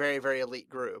 you're in a very, very elite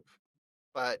group.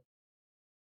 But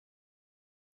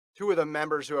two of the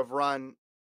members who have run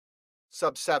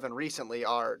sub 7 recently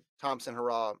are Thompson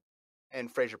Hurrah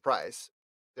and Fraser Price.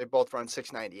 They both run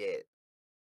 698.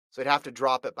 So they'd have to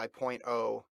drop it by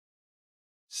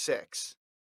 0.06.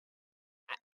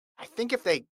 I think if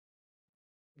they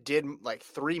did like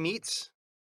 3 meets,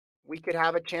 we could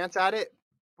have a chance at it.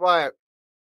 But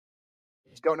I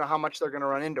just don't know how much they're going to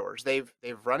run indoors. They've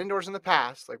run indoors in the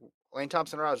past. Like, Elaine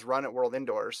Thompson-Hurrah has run at World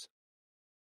Indoors.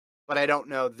 But I don't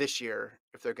know this year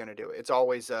if they're going to do it. It's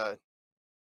always a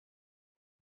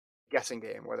guessing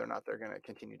game whether or not they're going to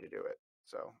continue to do it.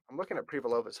 So I'm looking at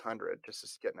Privalova's 100 just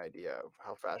to get an idea of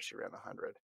how fast she ran the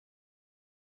 100.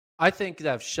 I think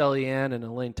that if Shelly-Ann and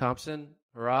Elaine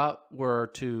Thompson-Hurrah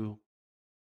were to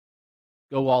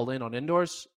go all in on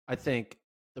indoors, I think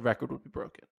the record would be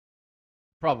broken.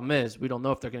 Problem is, we don't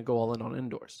know if they're going to go all in on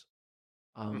indoors.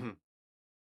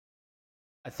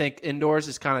 I think indoors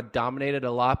is kind of dominated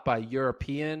a lot by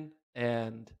European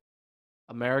and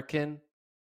American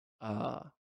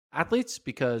athletes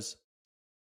because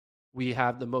we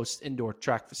have the most indoor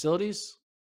track facilities.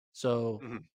 So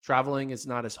traveling is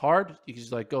not as hard. You can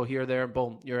just like go here, there, and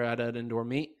boom, you're at an indoor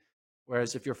meet.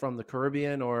 Whereas if you're from the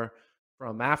Caribbean or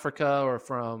from Africa or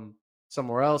from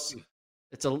somewhere else,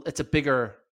 it's a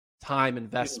bigger time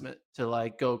investment to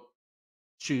like go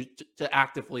choose to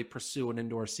actively pursue an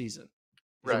indoor season.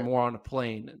 Right. You're more on a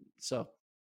plane. And so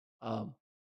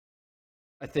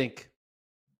I think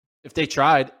if they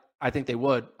tried, I think they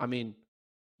would. I mean,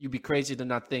 you'd be crazy to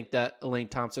not think that Elaine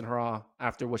Thompson-Hurrah,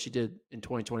 after what she did in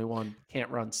 2021, can't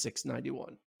run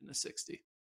 691 in the 60.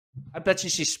 I bet you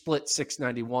she split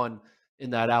 691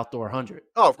 in that outdoor 100.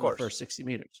 Oh, of course. The first 60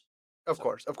 meters. Of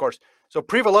course. So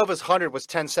Privalova's 100 was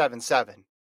 10.77.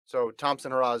 So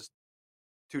Thompson-Hurrah's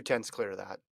 2/10s clear of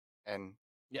that. And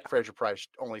Fraser Price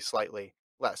only slightly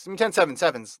less. I mean,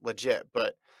 10.77's legit,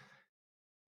 but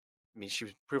I mean, she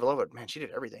was Privalova. Man, she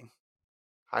did everything.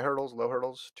 High hurdles, low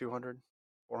hurdles, 200,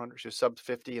 400. She was sub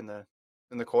 50 in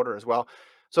the quarter as well.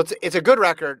 So it's a good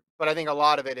record, but I think a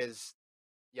lot of it is,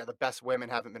 the best women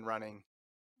haven't been running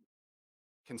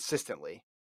consistently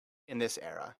in this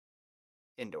era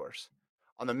indoors.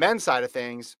 On the men's side of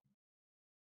things,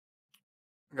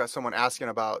 I got someone asking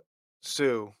about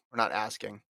Sue, or not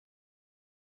asking,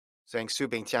 saying Sue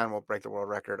Bingtian will break the world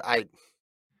record. I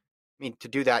mean, to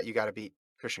do that, you got to beat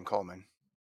Christian Coleman,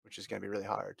 which is going to be really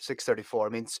hard. 6:34. I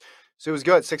mean, Sue was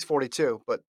good, 6:42,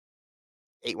 but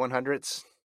 8 100s.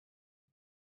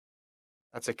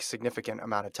 That's a significant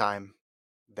amount of time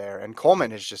there. And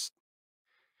Coleman is just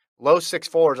low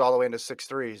 6.4s all the way into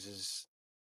 6.3s is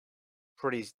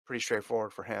pretty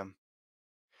straightforward for him.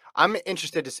 I'm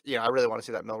interested to, I really want to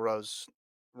see that Milrose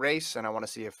race, and I want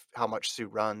to see how much Sue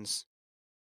runs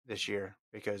this year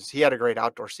because he had a great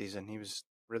outdoor season. He was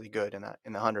really good in the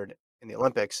 100 in the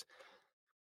Olympics,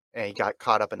 and he got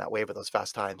caught up in that wave of those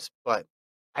fast times. But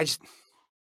I just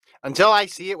until I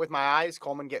see it with my eyes,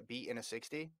 Coleman get beat in a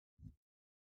 60,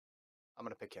 I'm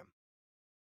gonna pick him.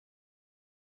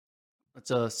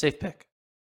 That's a safe pick.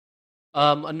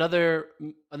 Another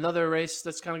race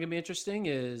that's kind of gonna be interesting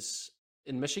is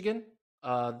in Michigan.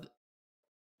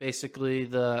 Basically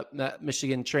that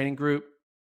Michigan training group,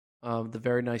 the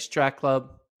very nice track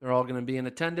club. They're all going to be in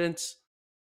attendance,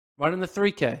 running the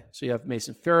 3K. So you have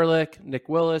Mason Furlick, Nick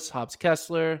Willis, Hobbs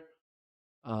Kessler,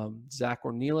 Zach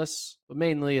Ornelas, but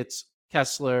mainly it's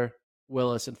Kessler,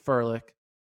 Willis, and Furlick.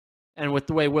 And with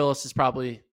the way Willis is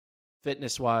probably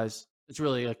fitness-wise, it's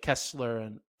really a Kessler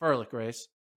and Furlick race.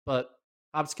 But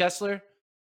Hobbs Kessler,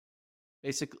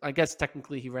 basically, I guess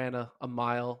technically he ran a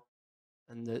mile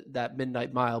and that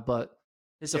midnight mile, but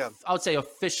his I would say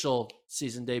official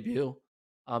season debut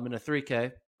in a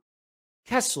 3K.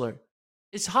 Kessler.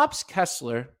 Is Hobbs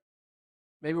Kessler,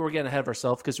 maybe we're getting ahead of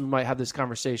ourselves because we might have this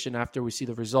conversation after we see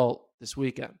the result this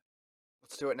weekend.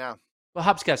 Let's do it now. But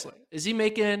Hobbs Kessler, is he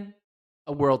making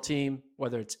a world team,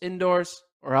 whether it's indoors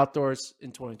or outdoors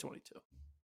in 2022?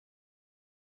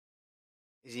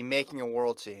 Is he making a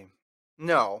world team?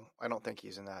 No, I don't think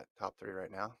he's in that top 3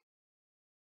 right now.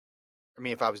 I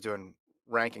mean, if I was doing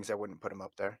rankings, I wouldn't put him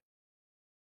up there.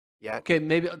 Yeah. Okay,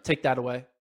 maybe I'll take that away.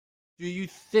 Do you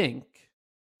think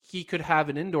he could have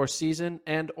an indoor season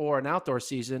and or an outdoor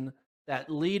season that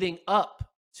leading up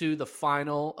to the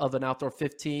final of an outdoor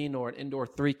 15 or an indoor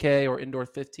 3K or indoor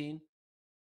 15,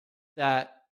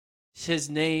 that his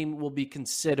name will be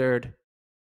considered?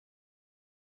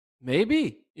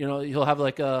 Maybe, he'll have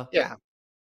like a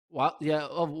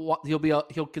he'll be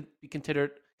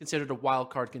considered a wild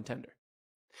card contender.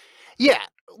 Yeah,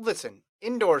 listen,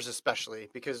 indoors especially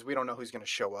because we don't know who's going to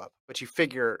show up. But you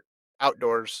figure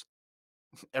outdoors,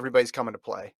 everybody's coming to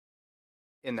play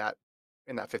in that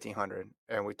 1500.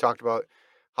 And we talked about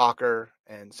Hawker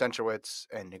and Centrowitz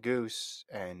and Nagoose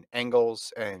and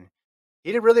Engels, and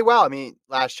he did really well. I mean,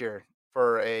 last year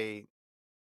for a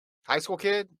high school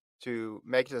kid to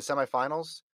make it to the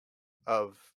semifinals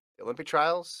of the Olympic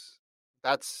trials,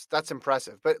 that's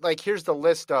impressive. But like, here's a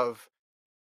list of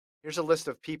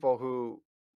people who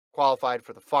qualified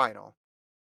for the final: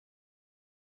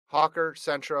 Hawker,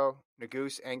 Centro,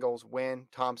 Nagoose, Engels, Wynn,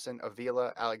 Thompson,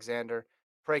 Avila, Alexander,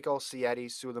 Prekel,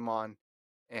 Sietti, Suleiman,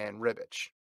 and Ribic.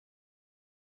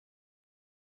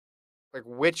 Like,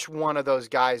 which one of those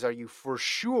guys are you for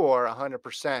sure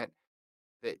 100%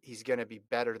 that he's going to be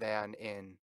better than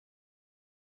in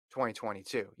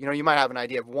 2022? You might have an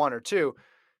idea of one or two,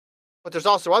 but there's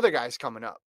also other guys coming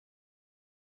up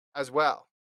as well.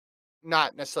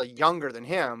 Not necessarily younger than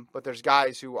him, but there's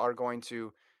guys who are going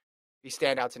to be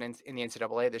standouts in the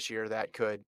NCAA this year that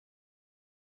could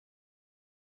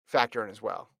factor in as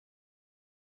well.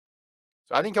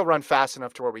 So I think he'll run fast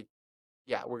enough to where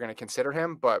we're going to consider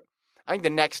him. But I think the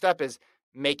next step is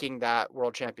making that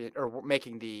world champion or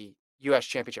making the U.S.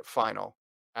 championship final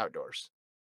outdoors.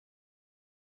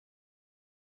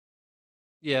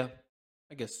 Yeah,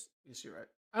 I guess you're right.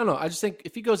 I don't know. I just think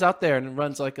if he goes out there and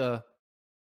runs like an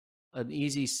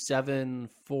easy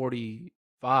 7:45,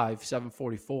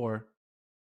 7:44.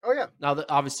 Oh yeah. Now that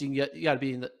obviously you got to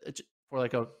be for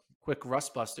like a quick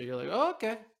rust buster. You're like, oh,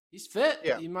 okay, he's fit.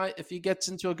 Yeah. He might, if he gets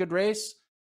into a good race,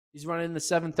 he's running in the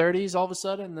 7:30s all of a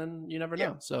sudden, and then you never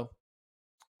know. So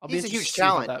he's a huge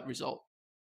talent. That result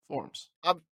forms.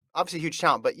 Obviously, a huge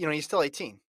talent, but he's still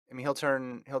 18. I mean, he'll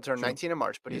turn 19 in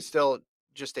March, but he's still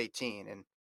just 18. And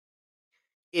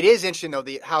it is interesting though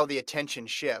how the attention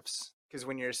shifts, because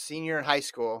when you're a senior in high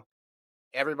school,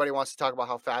 everybody wants to talk about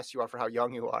how fast you are for how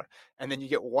young you are, and then you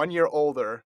get 1 year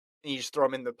older and you just throw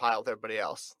him in the pile with everybody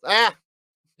else.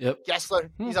 Yep.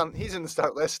 Kessler, he's in the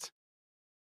start list.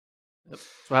 Yep.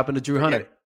 That's what happened to Drew Hunter,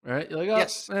 right? You're like, oh,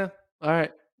 yes. All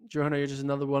right, Drew Hunter, you're just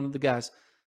another one of the guys.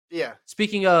 Yeah.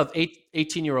 Speaking of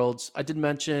 18-year-olds, I did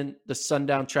mention the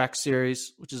Sundown Track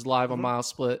Series, which is live on Mile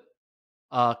Split.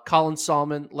 Colin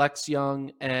Salmon, Lex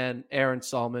Young, and Aaron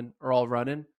Salmon are all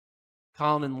running.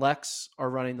 Colin and Lex are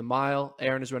running the mile.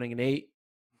 Aaron is running an 8.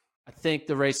 I think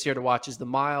the race here to watch is the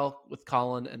mile with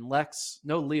Colin and Lex.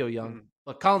 No Leo Young,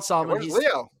 but Colin Salmon.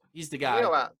 Leo? He's the guy.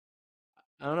 Leo at?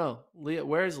 I don't know. Leo,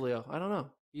 where is Leo? I don't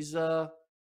know. He's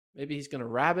maybe he's gonna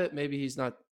rabbit. Maybe he's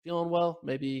not feeling well.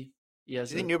 Maybe he has.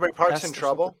 Do you think Newbury Park's in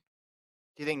trouble?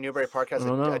 Do you think Newbury Park has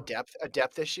a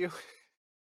depth issue?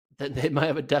 That they might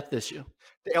have a depth issue.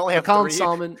 They only have Colin 3.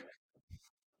 Salmon.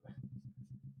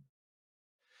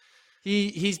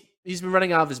 He's been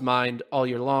running out of his mind all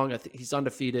year long. I think he's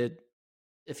undefeated.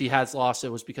 If he has lost, it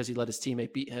was because he let his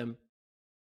teammate beat him.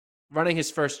 running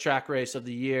his first track race of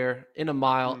the year in a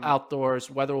mile outdoors.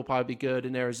 Weather will probably be good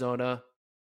in Arizona.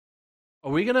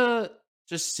 Are we going to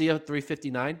just see a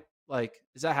 3:59? Like,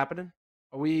 is that happening?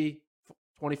 Are we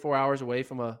 24 hours away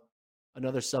from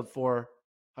another sub-4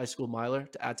 high school miler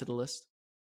to add to the list?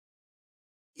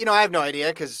 I have no idea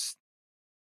because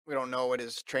we don't know what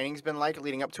his training's been like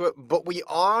leading up to it. But we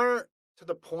are to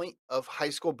the point of high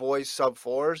school boys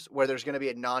sub-4s where there's going to be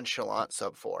a nonchalant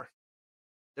sub-4.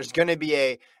 There's going to be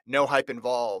a no hype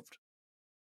involved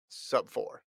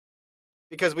sub-4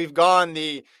 because we've gone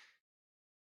the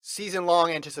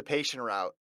season-long anticipation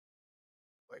route.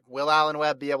 Like, will Allen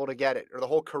Webb be able to get it, or the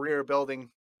whole career building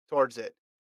towards it?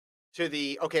 To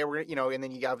the and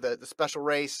then you have the special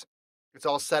race. It's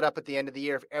all set up at the end of the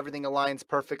year. If everything aligns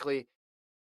perfectly,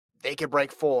 they could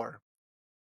break 4.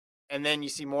 And then you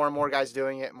see more and more guys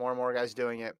doing it,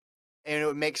 and it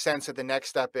would make sense that the next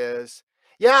step is,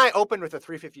 I opened with a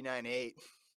 3:59.8.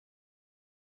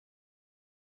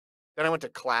 Then I went to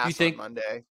class on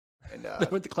Monday, and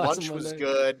lunch was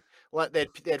good. They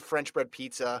had French bread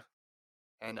pizza,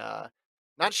 and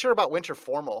not sure about winter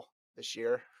formal this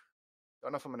year.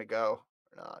 Don't know if I'm going to go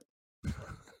or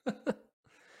not.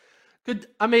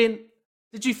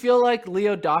 Did you feel like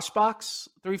Leo Doshbach's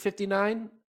 3:59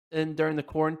 during the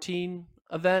quarantine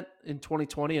event in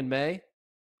 2020 in May?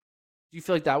 Do you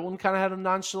feel like that one kind of had a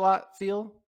nonchalant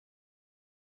feel?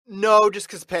 No, just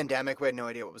because pandemic, we had no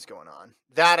idea what was going on.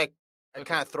 That I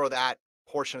kind of throw that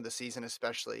portion of the season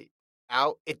especially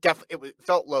out. It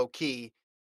felt low key,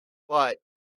 but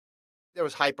there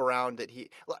was hype around it.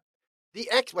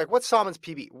 What's Salmon's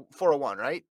PB? 401,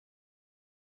 right?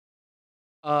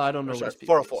 I don't know.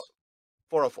 404.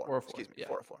 404. Excuse me. Yeah.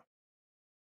 404.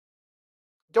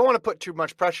 Don't want to put too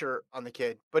much pressure on the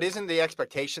kid, but isn't the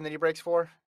expectation that he breaks 4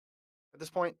 at this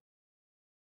point?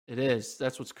 It is.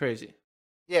 That's what's crazy.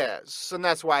 Yeah, so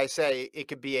that's why I say it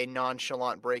could be a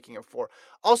nonchalant breaking of 4.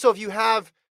 Also, if we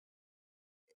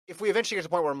eventually get to the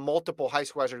point where multiple high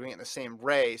school guys are doing it in the same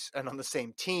race and on the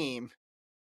same team,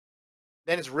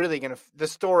 then it's really going to – the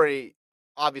story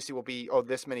obviously will be,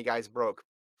 this many guys broke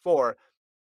 4.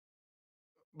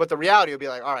 But the reality will be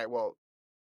like, all right, well,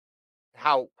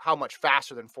 how much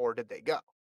faster than 4 did they go?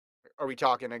 Are we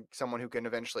talking to someone who can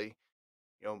eventually,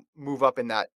 move up in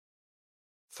that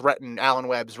threaten Allen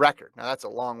Webb's record? Now, that's a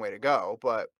long way to go,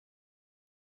 but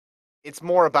it's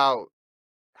more about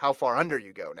how far under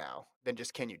you go now than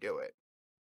just can you do it.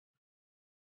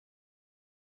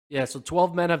 Yeah, so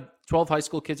 12 high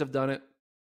school kids have done it.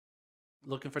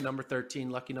 Looking for number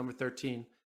 13, lucky number 13.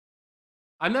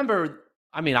 I remember,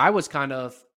 I was kind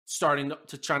of trying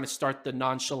to start the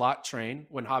nonchalant train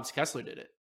when Hobbs Kessler did it,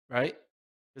 right?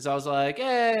 Because I was like,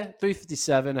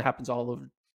 3:57, it happens all over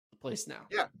the place now.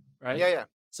 Yeah. Right? Yeah.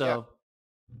 So,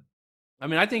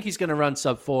 I think he's going to run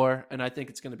sub-4, and I think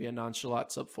it's going to be a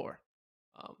nonchalant sub-4.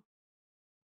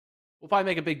 We'll probably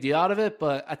make a big deal out of it,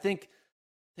 but I think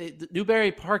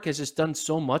Newberry Park has just done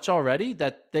so much already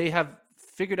that they have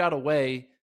figured out a way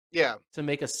to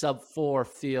make a sub-4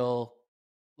 feel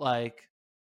like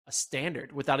a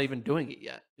standard without even doing it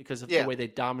yet because of the way they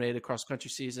dominated cross-country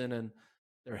season and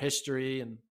their history.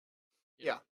 And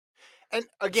and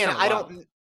again, I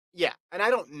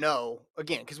don't know,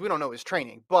 again, because we don't know his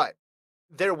training, but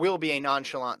there will be a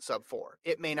nonchalant sub-4.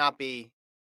 It may not be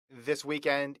this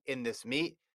weekend in this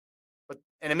meet,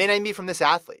 and it may not be from this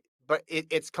athlete, but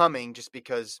it's coming just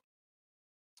because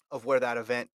of where that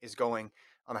event is going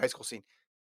on the high school scene.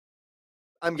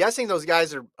 I'm guessing those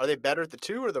guys are they better at the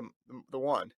 2 or the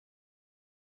 1?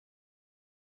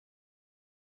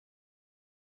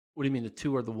 What do you mean the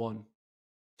 2 or the 1?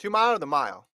 2 mile or the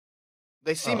mile?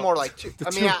 They seem more like 2.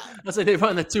 I was like, they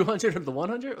run the 200 or the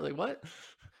 100? Like what?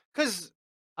 Because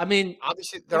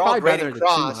obviously they're all great in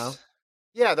cross.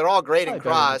 Yeah, they're all great in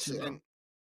cross, and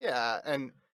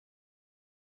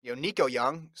Nico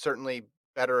Young certainly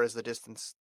better as the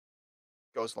distance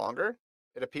goes longer.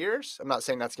 It appears. I'm not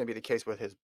saying that's going to be the case with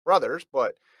his brothers,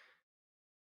 but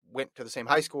went to the same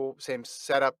high school, same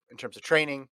setup in terms of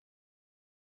training.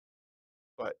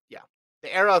 But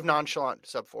the era of nonchalant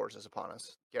sub-4s is upon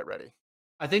us. Get ready.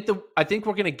 I think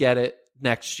we're going to get it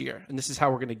next year, and this is how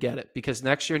we're going to get it because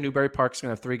next year Newberry Park's going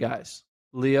to have 3 guys: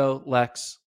 Leo,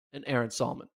 Lex, and Aaron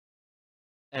Solomon.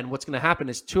 And what's going to happen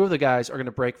is 2 of the guys are going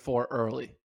to break 4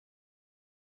 early,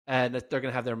 and they're going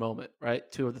to have their moment,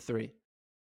 right? 2 of the 3.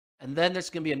 And then there's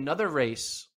going to be another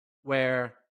race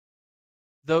where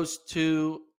those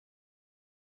 2,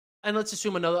 and let's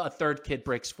assume a third kid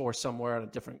breaks 4 somewhere in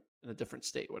a different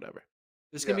state, whatever.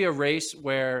 There's going to be a race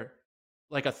where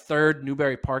like a third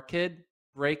Newberry Park kid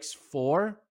breaks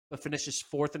 4, but finishes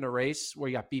 4th in a race where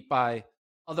he got beat by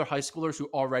other high schoolers who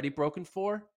already broken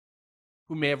 4,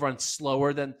 who may have run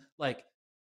slower than, like,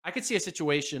 I could see a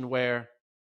situation where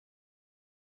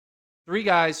 3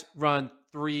 guys run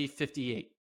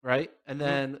 3:58, right? And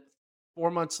then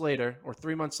 4 months later or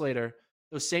 3 months later,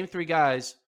 those same 3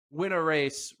 guys win a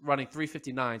race running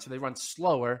 3:59, so they run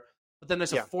slower. But then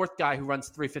there's a fourth guy who runs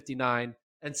 3:59,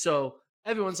 and so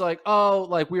everyone's like, "Oh,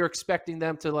 like we were expecting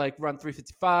them to like run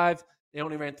 3:55. They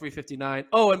only ran 3:59.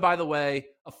 Oh, and by the way,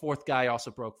 a fourth guy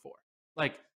also broke 4.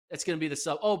 Like it's going to be the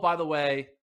sub. Oh, by the way,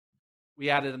 we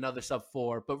added another sub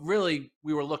 4, but really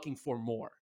we were looking for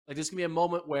more. Like there's going to be a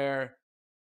moment where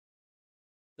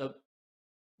the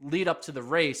lead up to the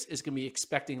race is going to be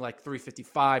expecting like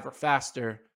 3:55 or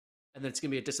faster, and then it's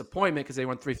going to be a disappointment because they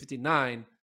run 3:59.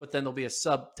 But then there'll be a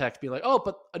subtext be like, "Oh,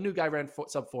 but a new guy ran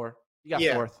sub 4. You got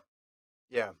 4th."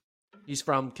 Yeah, he's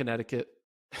from Connecticut.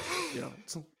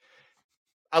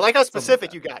 I like how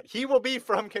specific you got. He will be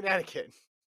from Connecticut.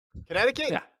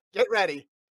 Connecticut, get ready.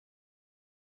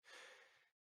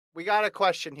 We got a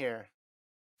question here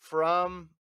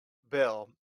from Bill.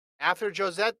 After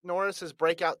Josette Norris's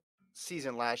breakout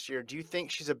season last year, do you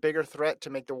think she's a bigger threat to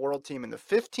make the world team in the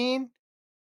 15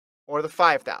 or the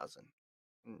 5,000?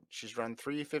 She's run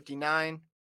 3:59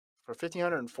 for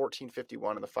 1,500 and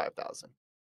 14:51 in the 5,000.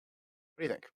 What do you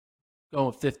think? Going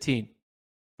with 15.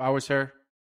 If I was her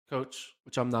coach,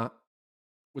 which I'm not,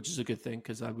 which is a good thing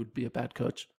because I would be a bad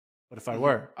coach. But if I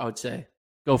were, I would say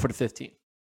go for the 15.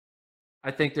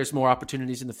 I think there's more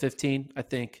opportunities in the 15. I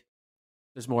think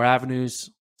there's more avenues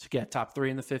to get top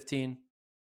 3 in the 15.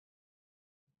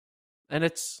 And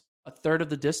it's a third of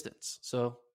the distance.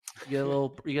 So you get a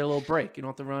little break. You don't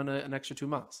have to run an extra 2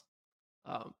 miles.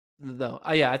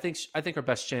 I think her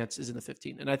best chance is in the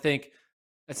 15. And I think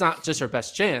it's not just her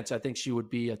best chance. I think she would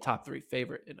be a top 3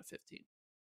 favorite in a 15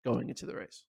 going into the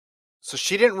race. So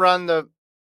she didn't run the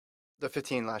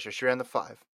 15 last year. She ran the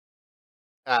 5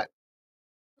 at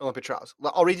Olympic trials.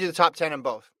 I'll read you the top 10 in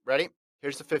both. Ready?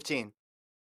 Here's the 15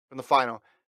 from the final.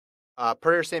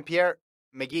 Purrier St. Pierre,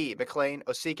 McGee, McLean,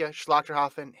 Osika,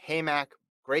 Schlachterhoffen, Haymack,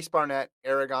 Grace Barnett,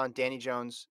 Aragon, Danny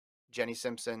Jones, Jenny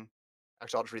Simpson.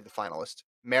 Actually, I'll just read the finalist.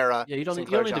 Mara. Yeah, you don't need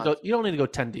to go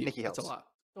 10 deep. Nikki Hills. That's a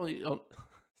lot.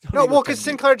 Because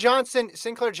Sinclair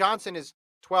Johnson is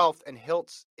 12th and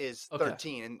Hiltz is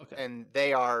 13, and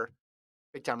they are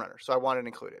big time runners. So I wanted to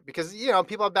include it because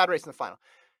people have bad race in the final.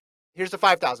 Here's the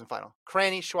 5,000 final: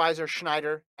 Cranny, Schweizer,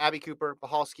 Schneider, Abby Cooper,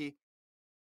 Bahalski,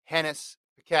 Hennis,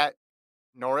 Paquette.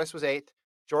 Norris was 8th.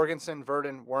 Jorgensen,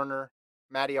 Verdon, Werner,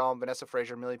 Maddie Alm, Vanessa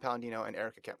Fraser, Millie Palladino, and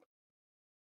Erica Kemp.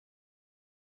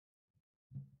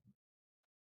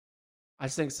 I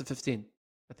just think it's the 15.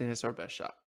 I think that's our best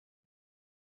shot.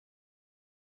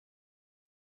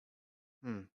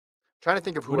 Trying to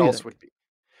think of who else would be.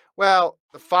 Well,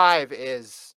 the 5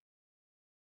 is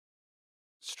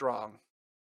strong,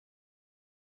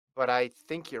 but I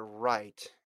think you're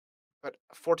right. But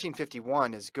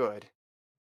 14:51 is good.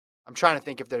 I'm trying to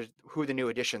think who the new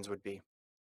additions would be.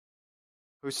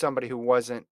 Who's somebody who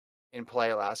wasn't in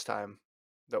play last time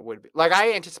that would be. Like,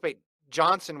 I anticipate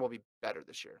Johnson will be better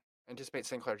this year. I anticipate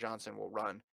Sinclair Johnson will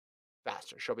run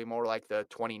faster. She'll be more like the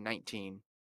 2019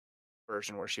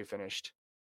 version where she finished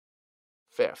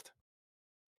 5th.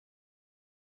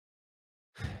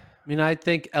 I mean, I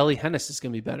think Ellie Hennis is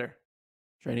going to be better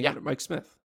training under Mike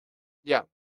Smith. Yeah.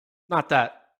 Not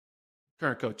that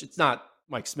current coach. It's not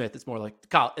Mike Smith. It's more like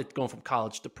it's going from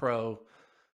college to pro,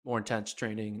 more intense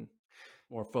training,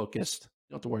 more focused. You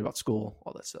don't have to worry about school,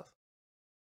 all that stuff.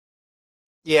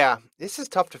 Yeah, this is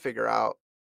tough to figure out.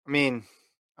 I mean,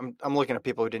 I'm looking at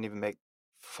people who didn't even make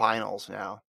finals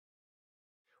now.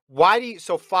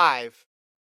 So 5,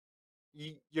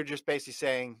 you're just basically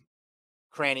saying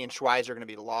Cranny and Schweizer are going to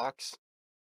be locks?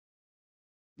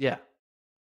 Yeah.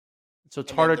 So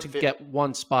it's harder to get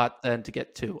one spot than to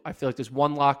get 2. I feel like there's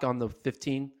one lock on the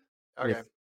 15 with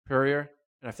Purrier,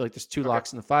 and I feel like there's 2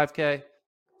 locks in the 5K.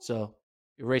 So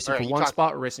you're racing for one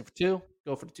spot or racing for 2,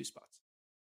 go for the 2 spots.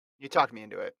 You talked me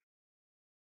into it.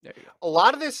 There you go. A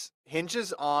lot of this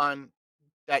hinges on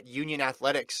that Union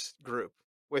Athletics group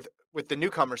with the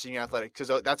newcomers to Union Athletics,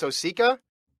 because that's Osika,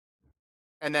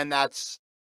 and then that's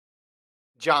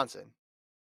Johnson.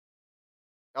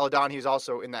 Ella Donahue's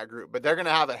also in that group, but they're going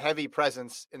to have a heavy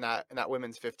presence in that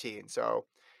women's 15. So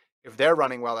if they're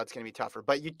running well, that's going to be tougher.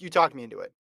 But you talked me into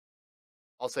it.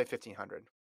 I'll say 1,500,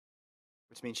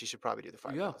 which means she should probably do the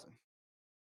 5,000.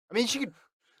 I mean, she could.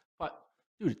 But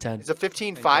do the 10. Is a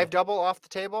 15-5 double off the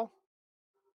table?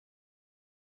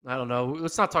 I don't know.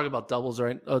 Let's not talk about doubles,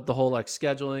 right? The whole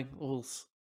scheduling. We'll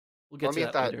get to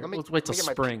that later. Let's wait till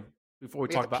spring before we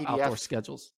talk about outdoor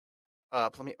schedules.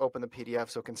 up. Let me open the PDF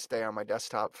so it can stay on my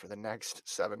desktop for the next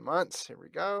 7 months. Here we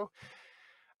go.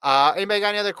 Anybody got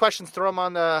any other questions? Throw them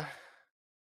on the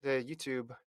YouTube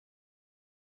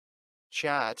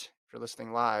chat if you're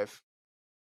listening live.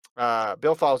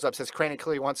 Bill follows up, says Crane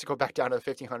clearly wants to go back down to the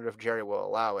 1500 if Jerry will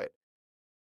allow it.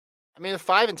 I mean, the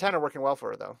 5 and 10 are working well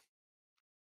for her, though.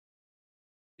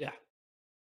 Yeah.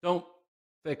 Don't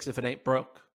fix if it ain't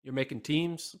broke. You're making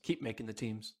teams. Keep making the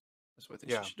teams. That's what I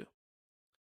think she should do.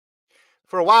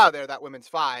 For a while there, that women's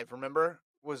 5, remember,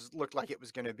 looked like it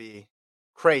was going to be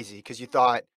crazy because you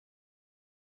thought,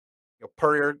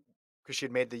 Purrier, because she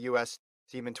had made the U.S.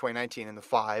 team in 2019 in the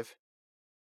 5.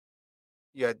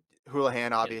 You had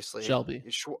Houlihan, obviously. Shelby.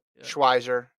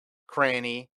 Schweizer,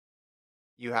 Cranny.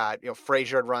 You had,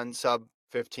 Frazier had run sub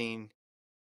 15.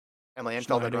 Emily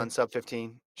Enfeld had run sub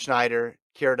 15. Schneider,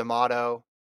 Kira D'Amato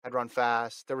had run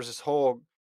fast. There was this whole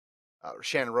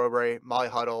Shannon Robury, Molly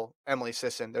Huddle, Emily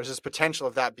Sisson. There's this potential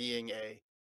of that being a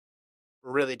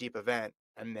really deep event.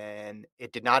 And then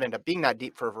it did not end up being that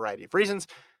deep for a variety of reasons.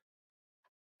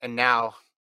 And now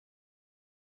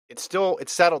it's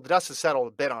settled. The dust has settled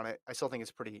a bit on it. I still think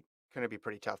it's going to be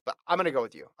pretty tough. But I'm going to go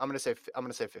with you. I'm going to say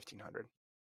 1500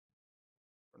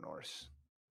 for Norris.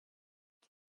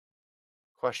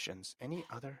 Questions? Any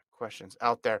other questions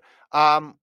out there?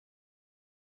 Are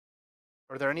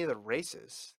there any other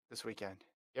races this weekend?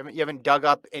 You haven't dug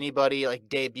up anybody like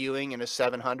debuting in a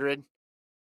 700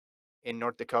 in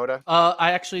North Dakota?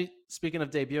 I actually, speaking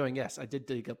of debuting, yes, I did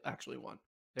dig up actually one.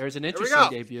 There's an interesting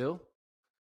debut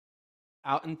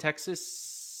out in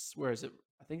Texas. Where is it?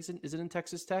 I think is it in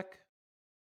Texas Tech?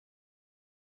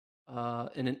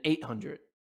 In an 800.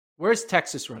 Where's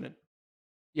Texas running?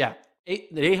 Yeah,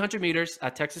 the 800 meters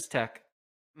at Texas Tech.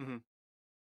 Mm-hmm.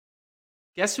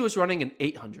 Guess who was running an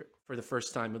 800 for the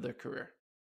first time of their career?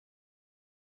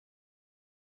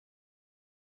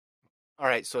 All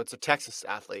right, so it's a Texas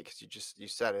athlete because you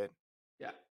said it.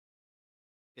 Yeah.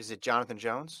 Is it Jonathan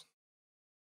Jones?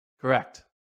 Correct.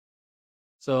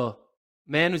 So,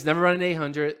 man who's never run an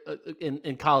 800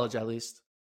 in college, at least.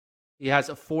 He has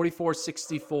a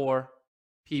 44.64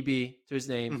 PB to his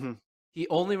name. Mm-hmm. He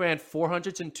only ran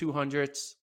 400s and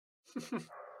 200s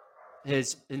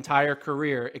his entire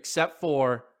career, except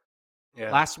for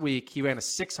last week. He ran a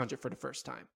 600 for the first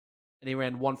time, and he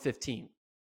ran 115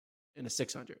 in a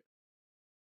 600.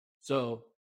 So,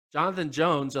 Jonathan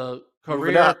Jones, a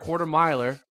career quarter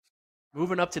miler,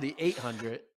 moving up to the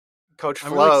 800. Coach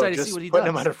Flo, really excited just to see what he putting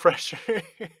does. him under pressure.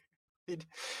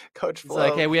 Coach Flo. It's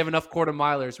like, hey, we have enough quarter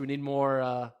milers. We need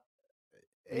more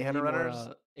 800 runners?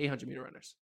 800 meter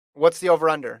runners. What's the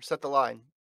over-under? Set the line.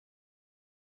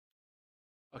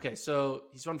 Okay, so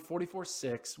he's run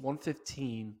 44.6,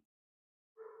 115.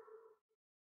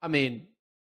 I mean,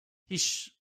 let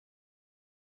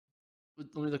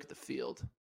me look at the field.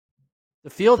 The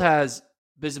field has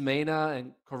Bizamena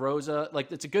and Carosa.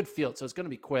 Like, it's a good field, so it's going to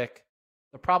be quick.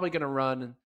 They're probably going to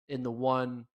run in the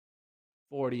 140s.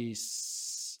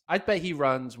 I'd bet he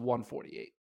runs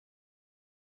 148.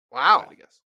 Wow. I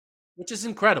guess, which is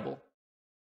incredible.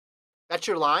 That's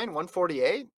your line,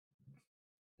 148?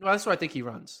 Well, that's what I think he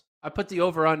runs. I put the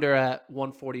over-under at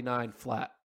 149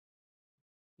 flat.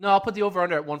 No, I'll put the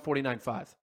over-under at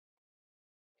 149.5.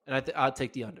 And I'll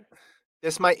take the under.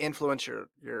 This might influence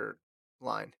your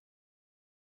line.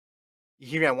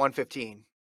 He ran 115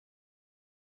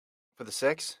 for the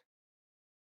 6?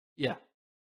 Yeah.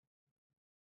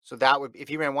 So that would, if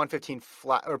he ran 115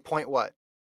 flat, or point what?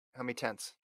 How many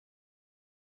tenths?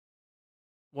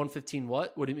 115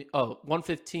 what? What do you mean? Oh,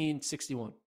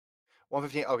 115.61.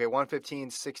 115, okay,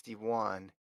 115.61.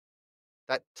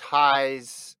 That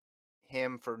ties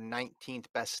him for 19th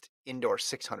best indoor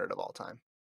 600 of all time.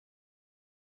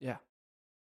 Yeah.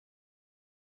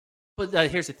 But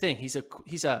here's the thing.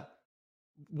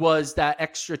 Was that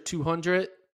extra 200,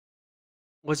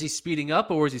 was he speeding up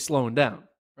or was he slowing down?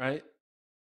 Right?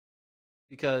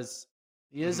 Because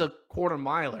he is a quarter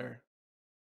miler.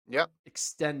 Yep.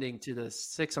 Extending to the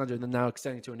 600 and then now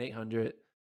extending to an 800.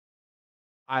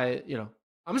 I'm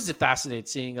just fascinated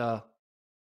seeing a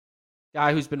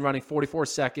guy who's been running 44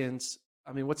 seconds.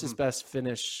 I mean, what's his best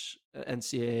finish at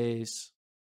NCAAs?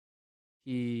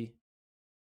 He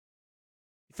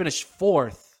finished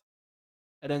 4th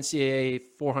at NCAA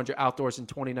 400 outdoors in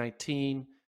 2019.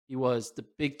 He was the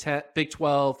Big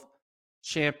 12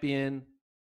 champion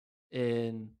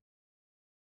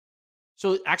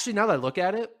So actually, now that I look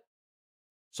at it,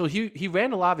 so he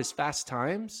ran a lot of his fast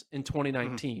times in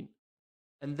 2019.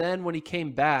 And then when he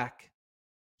came back,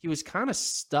 he was kind of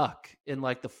stuck in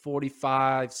like the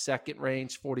 45-second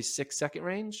range, 46-second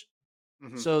range.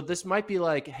 Mhm. So this might be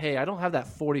like, hey, I don't have that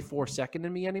 44 second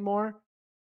in me anymore,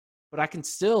 but I can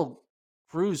still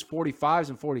cruise 45s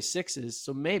and 46s.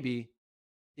 So maybe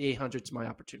the 800 is my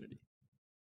opportunity.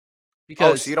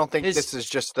 Because so you don't think this is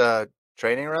just a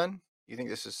training run? You think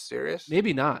this is serious?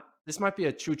 Maybe not. This might be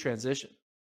a true transition.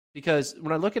 Because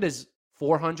when I look at his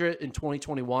 400 in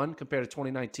 2021 compared to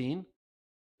 2019,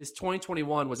 his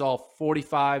 2021 was all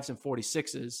 45s and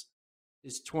 46s.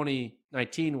 His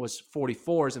 2019 was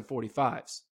 44s and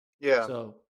 45s. Yeah.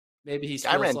 So maybe he's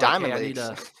I ran Diamond hey,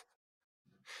 Leagues.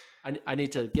 I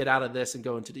need to get out of this and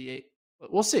go into the 8.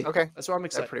 But we'll see. Okay. That's why I'm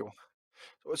excited. Pretty well.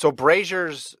 So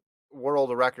Brazier's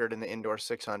world record in the indoor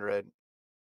 600,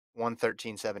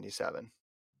 113.77.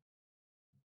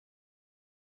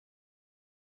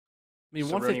 I mean,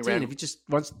 So 115, if he just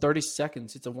runs 30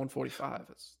 seconds, it's a 145.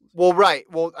 Well, right.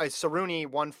 Well, Cerrone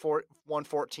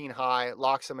 114 high.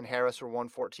 Loxham and Harris were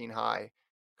 114 high.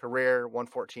 Career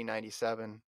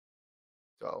 114.97.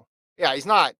 So, yeah, he's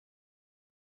not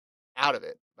out of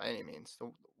it by any means.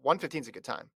 So 115 is a good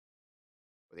time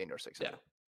for the indoor 600. Yeah.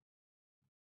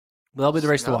 That'll be the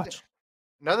race to watch.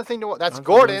 Another thing to watch. That's John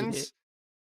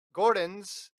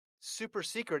Gordon's super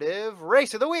secretive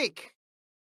race of the week.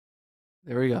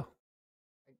 There we go.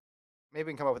 Maybe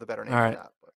we can come up with a better name for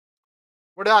that. But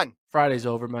we're done. Friday's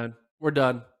over, man. We're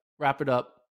done. Wrap it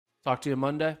up. Talk to you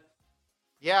Monday.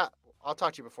 Yeah, I'll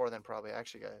talk to you before then probably. I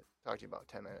actually got to talk to you about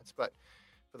 10 minutes. But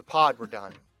for the pod, we're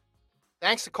done.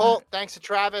 Thanks to Colt. Thanks to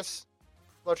Travis.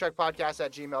 FloTrack Podcast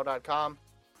at gmail.com.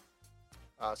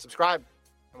 Subscribe,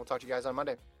 and we'll talk to you guys on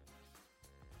Monday.